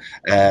Dow,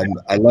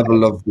 a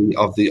level of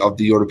the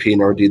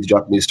European or the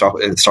Japanese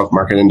stock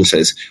market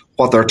indices.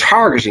 What they're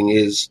targeting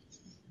is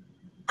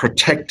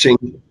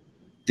protecting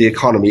the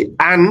economy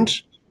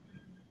and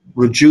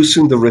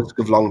reducing the risk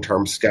of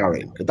long-term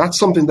scarring. That's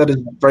something that is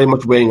very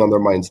much weighing on their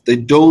minds. They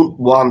don't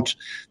want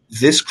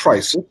this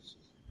crisis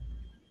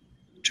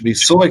to be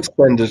so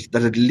extended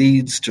that it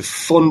leads to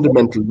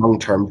fundamental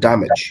long-term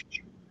damage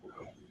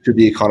to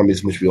the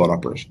economies in which we all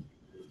operate.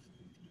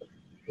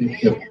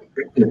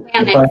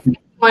 I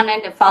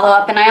wanted to follow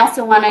up, and I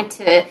also wanted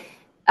to,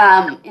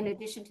 in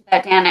addition to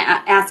that, Dan,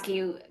 ask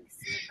you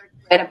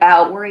a bit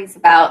about worries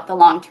about the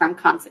long-term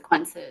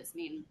consequences. I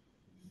mean,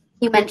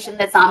 you mentioned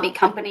the zombie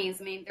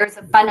companies. I mean, there's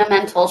a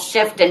fundamental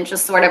shift in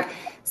just sort of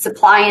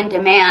supply and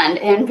demand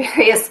in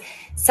various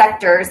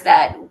sectors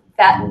that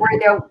where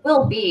there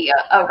will be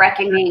a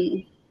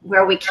reckoning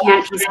where we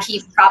can't just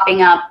keep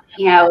propping up,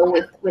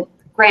 with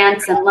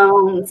grants and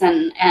loans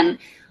and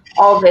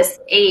all this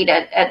aid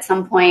at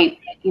some point.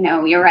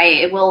 You're right,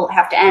 it will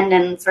have to end,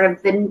 and sort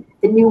of the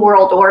new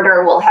world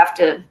order will have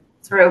to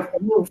sort of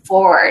move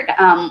forward.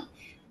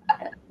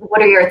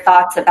 What are your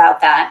thoughts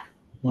about that?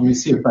 Let me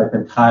see if I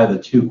can tie the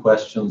two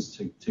questions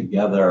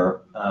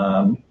together.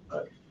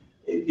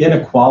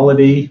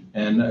 Inequality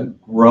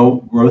and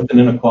growth and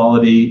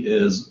inequality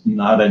is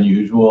not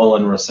unusual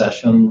in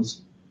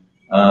recessions.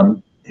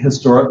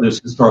 There's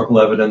historical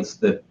evidence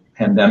that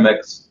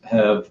pandemics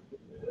have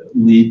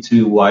lead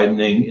to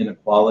widening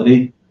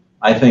inequality.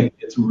 I think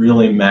it's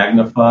really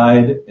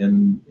magnified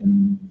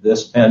in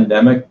this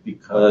pandemic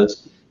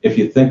because if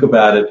you think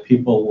about it,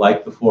 people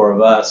like the four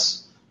of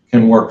us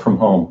can work from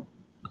home.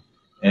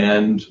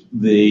 And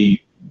the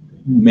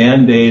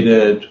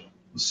mandated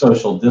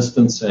social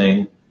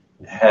distancing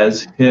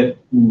has hit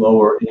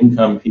lower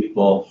income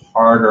people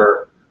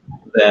harder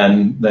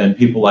than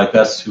people like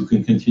us who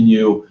can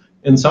continue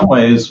in some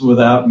ways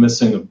without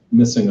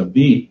missing a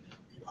beat.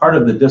 Part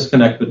of the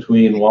disconnect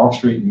between Wall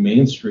Street and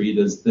Main Street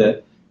is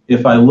that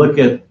if I look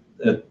at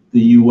the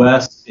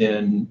U.S.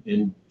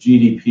 in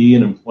GDP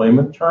and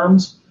employment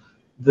terms,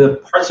 the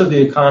parts of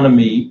the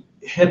economy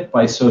hit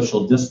by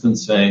social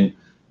distancing,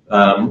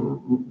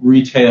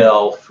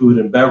 retail, food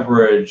and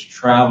beverage,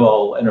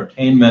 travel,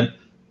 entertainment,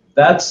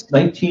 that's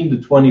 19 to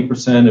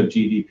 20% of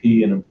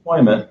GDP and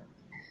employment.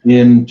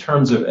 In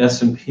terms of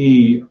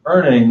S&P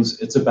earnings,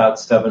 it's about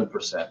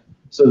 7%.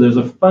 So there's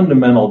a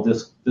fundamental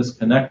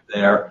disconnect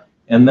there.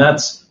 And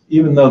that's,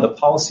 even though the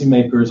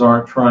policymakers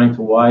aren't trying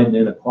to widen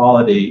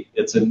inequality,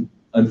 it's an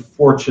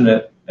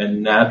unfortunate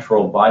and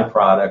natural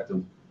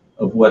byproduct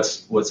of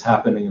what's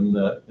happening in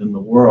the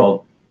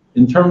world.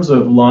 In terms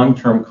of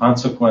long-term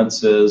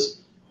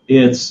consequences,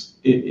 it's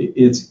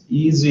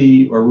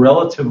easy or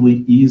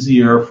relatively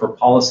easier for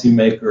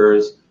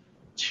policymakers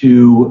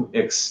to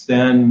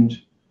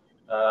extend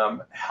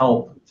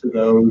help to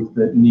those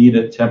that need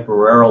it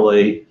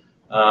temporarily.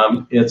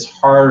 It's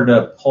hard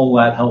to pull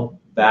that help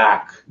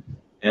back.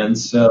 And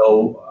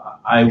so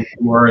I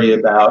worry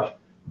about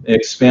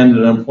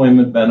expanded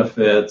employment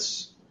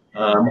benefits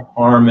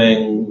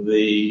harming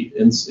the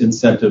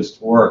incentives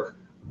to work.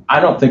 I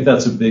don't think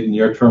that's a big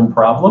near-term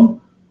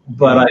problem,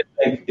 but I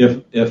think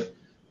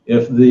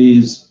if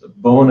these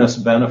bonus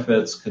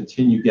benefits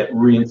get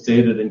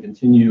reinstated and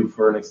continue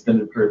for an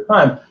extended period of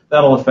time,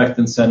 that'll affect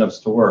incentives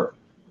to work.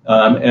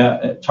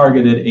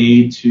 Targeted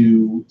aid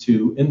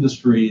to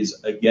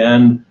industries,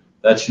 again,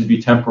 that should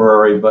be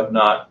temporary but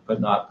not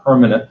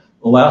permanent.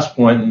 The last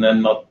point, and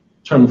then I'll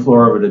turn the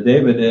floor over to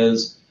David,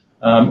 is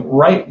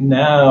right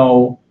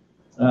now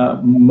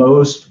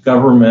most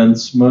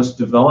governments, most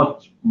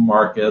developed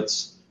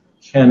markets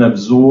can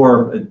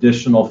absorb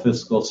additional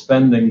fiscal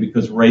spending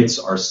because rates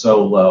are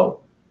so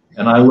low.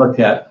 And I look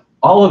at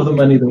all of the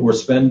money that we're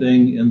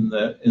spending in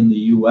the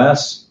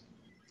U.S.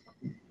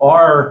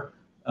 Our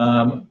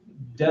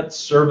debt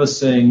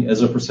servicing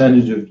as a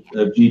percentage of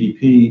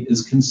GDP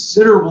is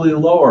considerably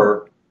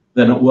lower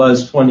than it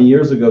was 20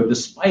 years ago,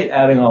 despite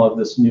adding all of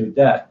this new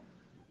debt.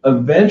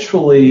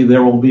 Eventually,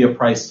 there will be a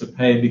price to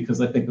pay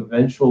because I think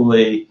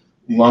eventually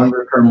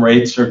longer-term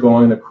rates are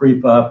going to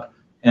creep up,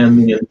 and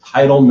the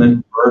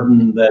entitlement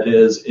burden that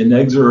is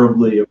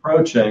inexorably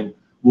approaching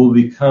will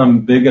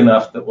become big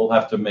enough that we'll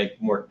have to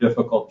make more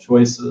difficult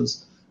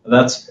choices.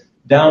 That's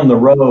down the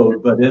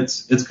road, but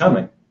it's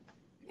coming.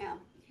 Yeah.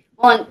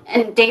 Well,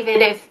 and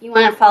David, if you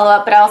want to follow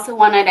up, but I also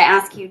wanted to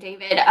ask you,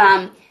 David,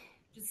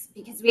 just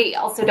because we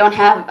also don't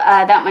have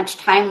that much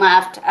time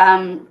left,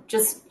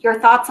 just your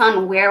thoughts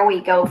on where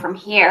we go from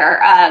here.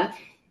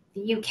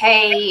 The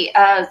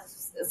UK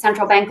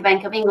Central Bank,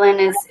 Bank of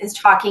England, is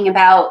talking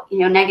about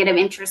negative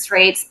interest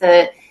rates.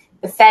 The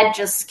Fed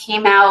just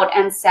came out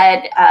and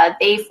said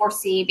they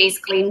foresee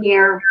basically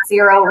near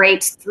zero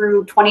rates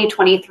through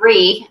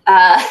 2023,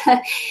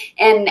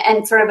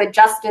 and sort of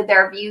adjusted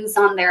their views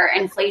on their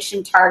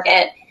inflation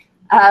target.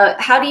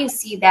 How do you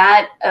see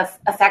that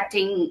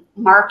affecting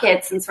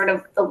markets and sort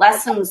of the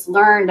lessons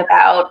learned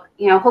about,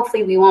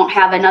 hopefully we won't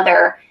have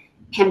another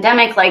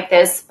pandemic like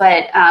this,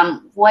 but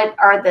what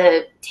are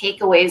the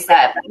takeaways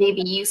that may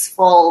be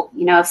useful,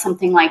 if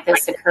something like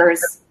this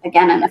occurs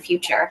again in the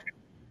future?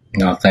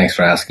 No, thanks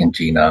for asking,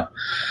 Gina.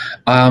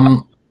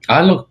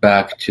 I look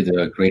back to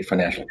the great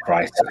financial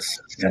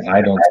crisis, and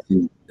I don't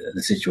see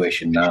the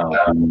situation now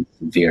how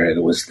severe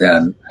it was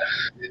then.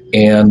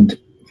 And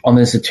on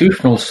the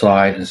institutional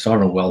side, and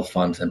sovereign wealth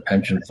funds and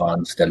pension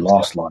funds that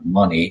lost a lot of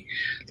money,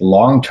 the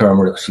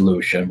long-term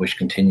solution, which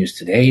continues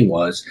today,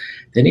 was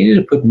they needed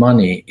to put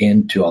money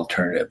into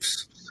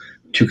alternatives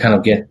to kind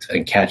of get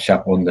and catch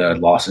up on the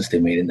losses they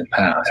made in the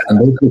past. And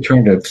those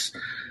alternatives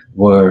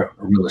were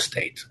real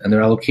estate. And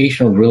their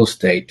allocation of real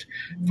estate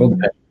for the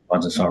pension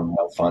funds and sovereign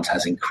wealth funds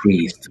has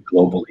increased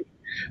globally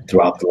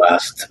throughout the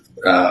last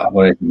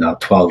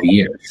 12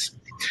 years.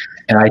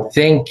 And I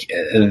think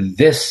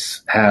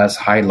this has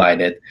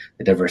highlighted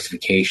the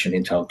diversification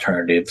into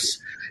alternatives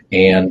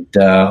and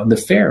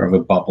the fear of a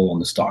bubble on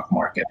the stock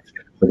market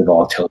with the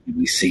volatility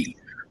we see.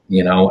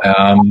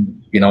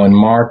 In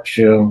March,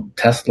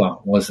 Tesla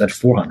was at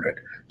 400.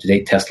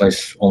 Today, Tesla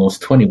is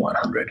almost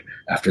 2,100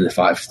 after the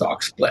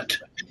 5-stock split.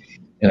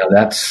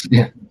 That's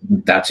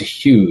a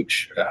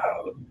huge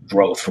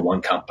growth for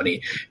one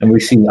company, and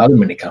we've seen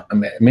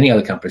many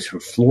other companies who are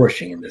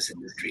flourishing in this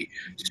industry,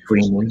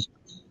 streaming.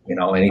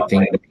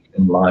 Anything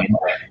in line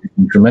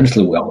is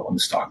tremendously well on the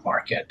stock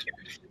market.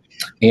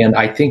 And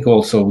I think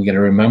also we got to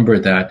remember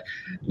that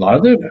a lot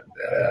of the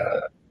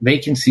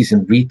vacancies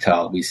in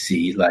retail we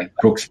see, like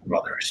Brooks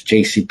Brothers,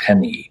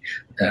 JCPenney,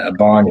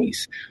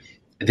 Barney's,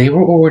 they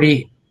were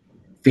already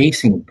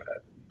facing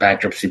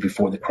bankruptcy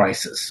before the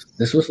crisis.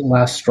 This was the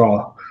last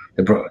straw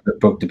that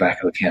broke the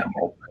back of the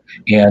camel.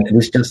 And it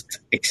was just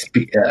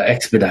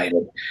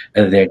expedited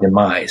their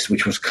demise,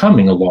 which was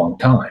coming a long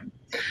time.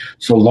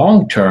 So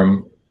long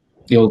term,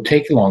 it'll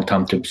take a long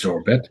time to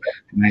absorb it.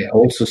 And I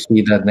also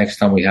see that next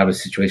time we have a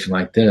situation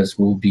like this,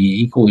 we'll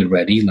be equally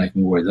ready, like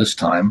we were this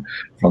time,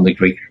 from the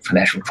great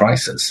financial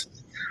crisis.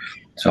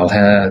 So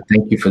I'll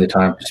thank you for the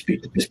time to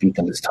speak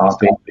on this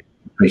topic.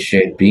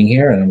 Appreciate being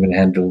here, and I'm going to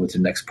hand it over to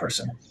the next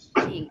person.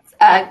 Thanks.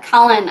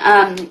 Colin,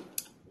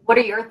 what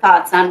are your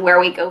thoughts on where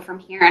we go from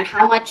here, and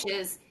how much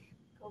is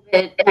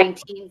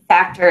COVID-19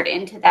 factored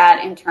into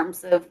that in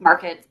terms of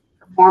market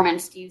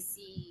performance? Do you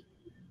see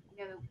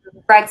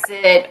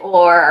Brexit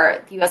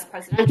or the U.S.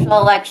 presidential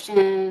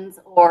elections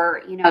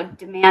or,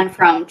 demand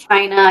from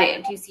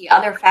China? Do you see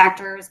other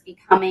factors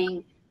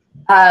becoming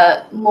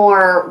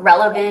more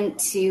relevant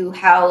to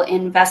how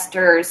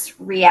investors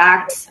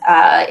react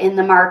in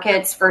the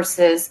markets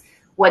versus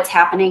what's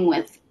happening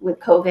with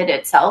COVID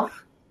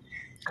itself?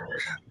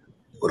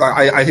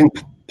 I think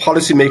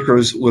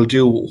policymakers will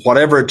do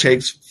whatever it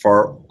takes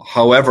for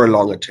however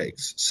long it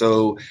takes.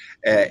 So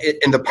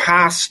in the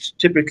past,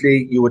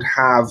 typically you would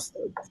have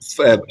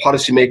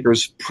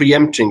policymakers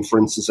preempting, for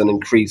instance, an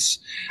increase,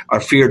 a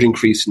feared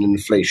increase in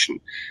inflation.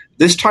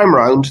 This time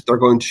around, they're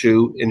going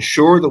to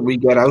ensure that we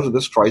get out of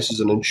this crisis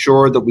and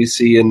ensure that we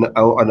see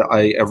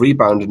a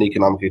rebound in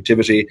economic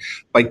activity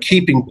by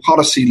keeping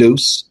policy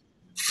loose,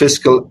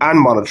 fiscal and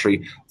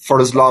monetary, for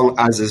as long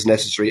as is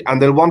necessary.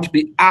 And they'll want to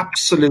be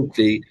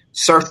absolutely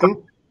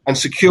certain and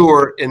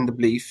secure in the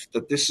belief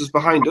that this is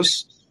behind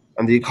us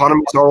and the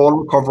economies are all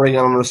recovering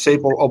and on a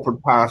stable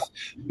upward path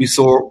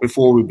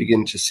before we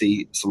begin to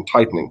see some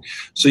tightening.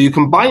 So you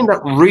combine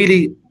that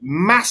really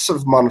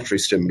massive monetary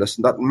stimulus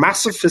and that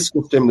massive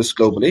fiscal stimulus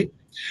globally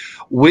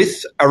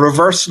with a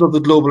reversal of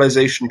the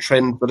globalization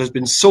trend that has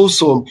been so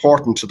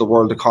important to the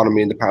world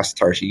economy in the past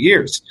 30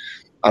 years.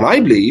 And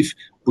I believe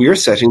we are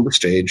setting the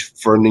stage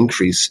for an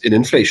increase in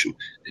inflation.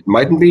 It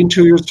mightn't be in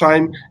 2 years'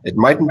 time, it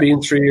mightn't be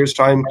in 3 years'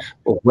 time,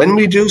 but when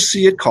we do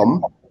see it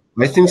come,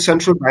 I think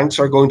central banks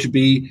are going to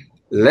be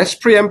less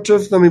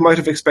preemptive than we might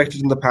have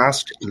expected in the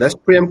past, less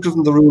preemptive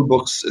than the rule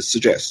books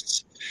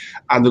suggests.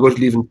 And they're going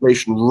to leave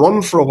inflation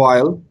run for a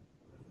while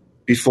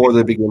before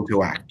they begin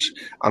to act.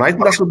 And I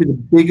think that's going to be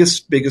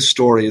the biggest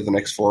story of the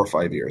next 4 or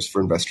 5 years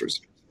for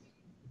investors.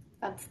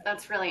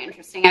 That's really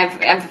interesting.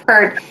 I've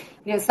heard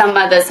some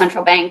of the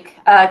central bank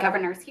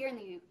governors here in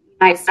the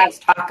United States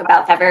talk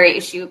about that very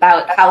issue,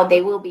 about how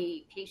they will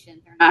be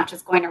patient. They're not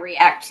just going to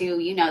react to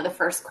the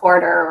first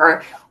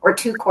quarter or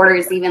 2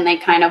 quarters even. They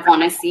kind of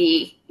want to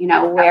see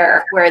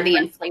where the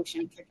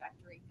inflation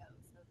trajectory goes.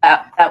 So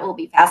that will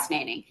be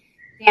fascinating.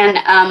 Dan,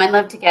 I'd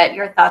love to get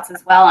your thoughts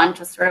as well on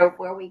just sort of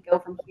where we go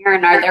from here,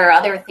 and are there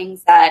other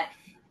things that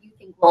you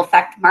think will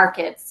affect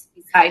markets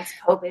besides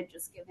COVID,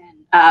 just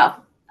given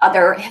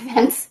other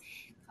events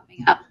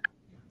coming up?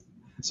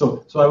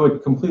 So I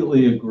would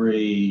completely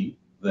agree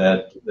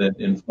that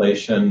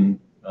inflation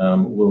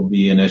will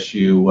be an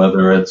issue,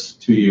 whether it's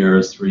 2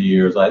 years, 3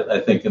 years. I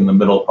think in the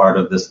middle part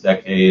of this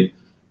decade,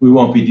 we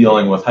won't be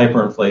dealing with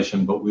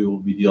hyperinflation, but we will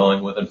be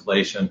dealing with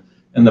inflation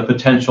and the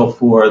potential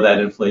for that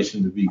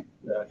inflation to be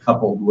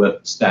coupled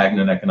with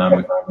stagnant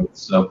economic growth.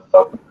 So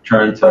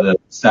return to the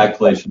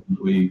stagflation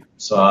that we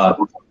saw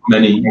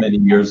many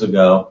years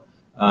ago.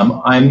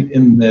 I'm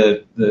in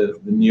the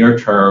near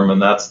term,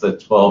 and that's the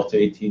 12 to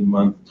 18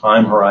 month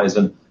time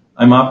horizon.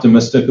 I'm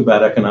optimistic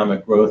about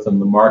economic growth in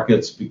the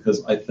markets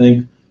because I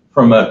think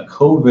from a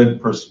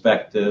COVID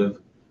perspective,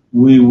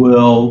 we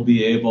will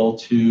be able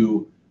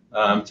to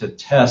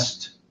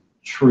test,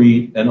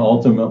 treat, and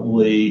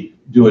ultimately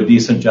do a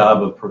decent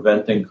job of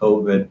preventing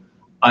COVID.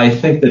 I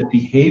think that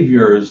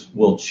behaviors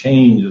will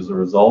change as a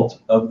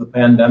result of the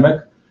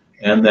pandemic,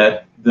 and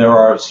that there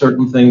are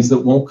certain things that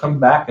won't come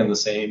back in the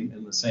same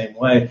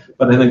way.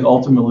 But I think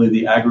ultimately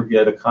the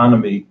aggregate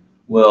economy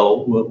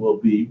will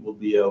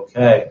be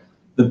okay.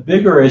 The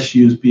bigger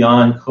issues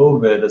beyond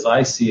COVID, as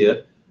I see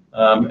it,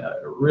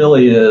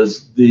 really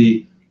is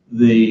the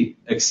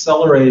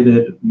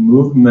accelerated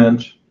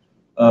movement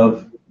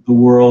of the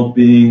world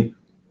being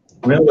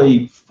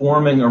really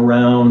forming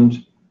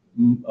around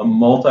a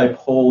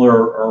multipolar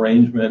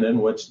arrangement in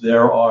which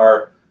there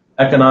are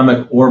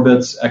economic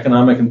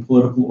and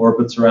political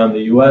orbits around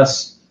the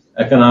U.S.,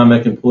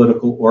 economic and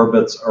political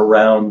orbits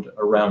around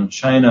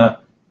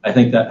China. I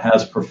think that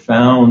has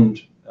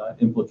profound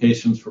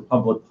implications for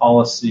public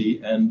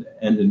policy and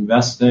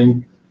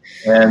investing,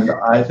 and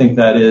I think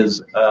that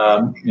is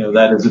a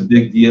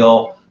big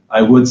deal.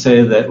 I would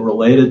say that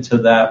related to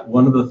that,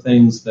 one of the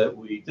things that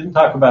we didn't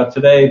talk about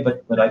today,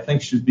 but that I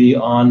think should be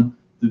on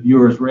the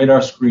viewer's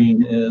radar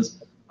screen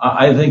is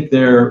I think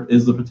there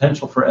is the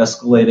potential for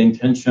escalating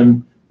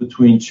tension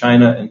between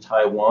China and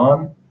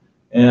Taiwan,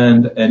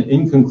 and an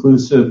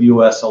inconclusive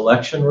U.S.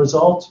 election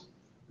result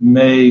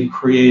may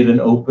create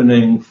an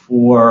opening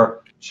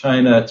for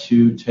China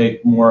to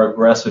take more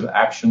aggressive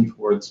action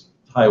towards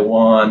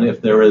Taiwan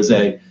if there is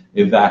a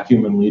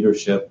vacuum in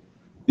leadership.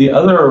 The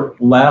other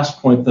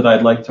last point that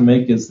I'd like to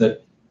make is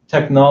that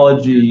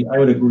technology, I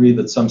would agree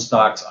that some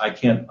stocks, I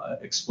can't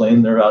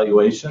explain their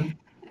valuation,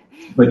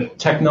 but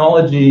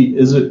technology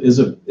is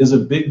a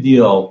big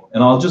deal.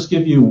 And I'll just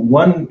give you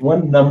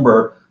one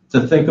number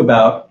to think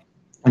about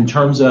in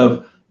terms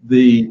of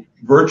the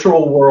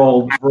virtual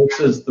world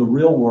versus the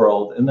real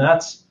world, and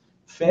that's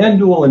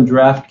FanDuel and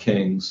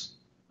DraftKings.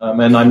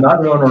 And I'm not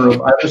an owner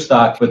of either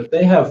stock, but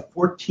they have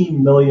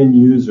 14 million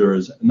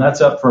users, and that's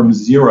up from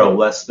 0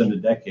 less than a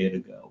decade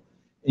ago.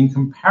 In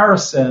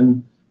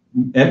comparison,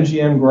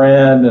 MGM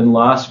Grand and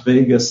Las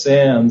Vegas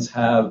Sands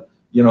have,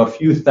 a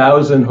few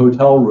thousand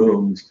hotel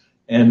rooms,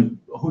 and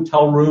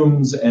hotel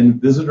rooms and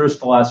visitors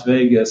to Las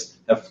Vegas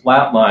have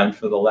flatlined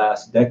for the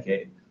last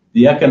decade.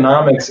 The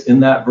economics in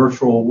that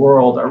virtual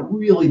world are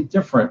really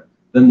different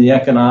than the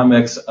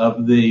economics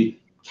of the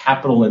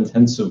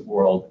capital-intensive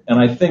world. And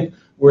I think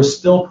we're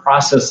still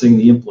processing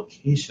the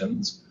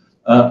implications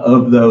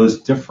of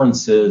those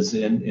differences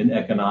in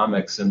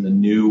economics in the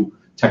new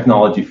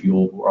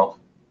technology-fueled world.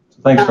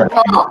 So thanks for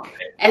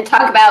and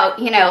talk about,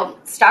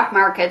 stock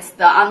markets,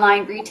 the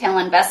online retail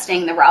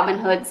investing, the Robin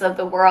Hoods of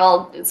the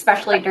world,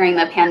 especially during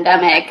the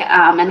pandemic,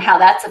 and how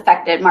that's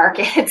affected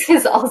markets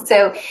is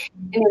also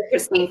an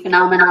interesting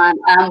phenomenon.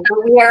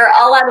 We are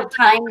all out of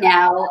time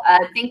now.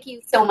 Thank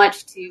you so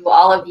much to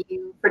all of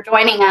you for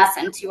joining us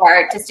and to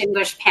our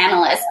distinguished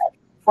panelists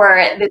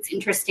for this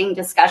interesting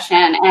discussion.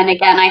 And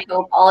again, I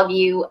hope all of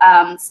you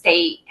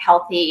stay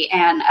healthy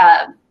and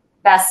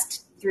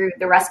best through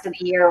the rest of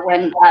the year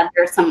when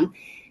there's some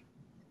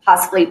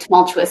possibly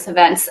tumultuous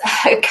events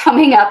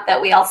coming up, that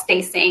we all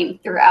stay sane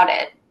throughout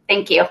it.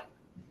 Thank you.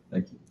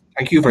 Thank you.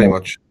 Thank you very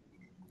much.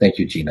 Thank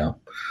you, Gina.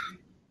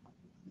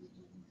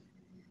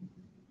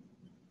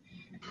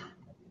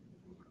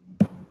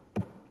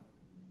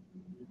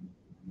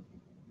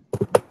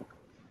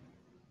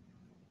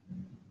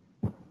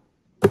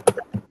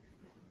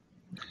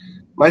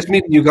 Nice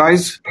meeting you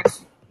guys.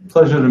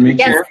 Pleasure to meet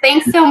you. Yes,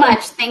 thanks so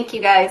much. Thank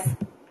you, guys.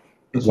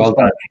 Well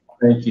done.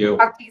 Thank you.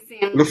 Talk to you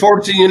soon. Look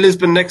forward to seeing you in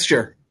Lisbon next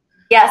year.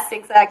 Yes,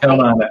 exactly.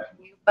 Count on it.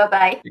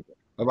 Bye-bye.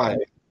 Bye-bye.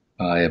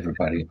 Bye,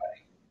 everybody.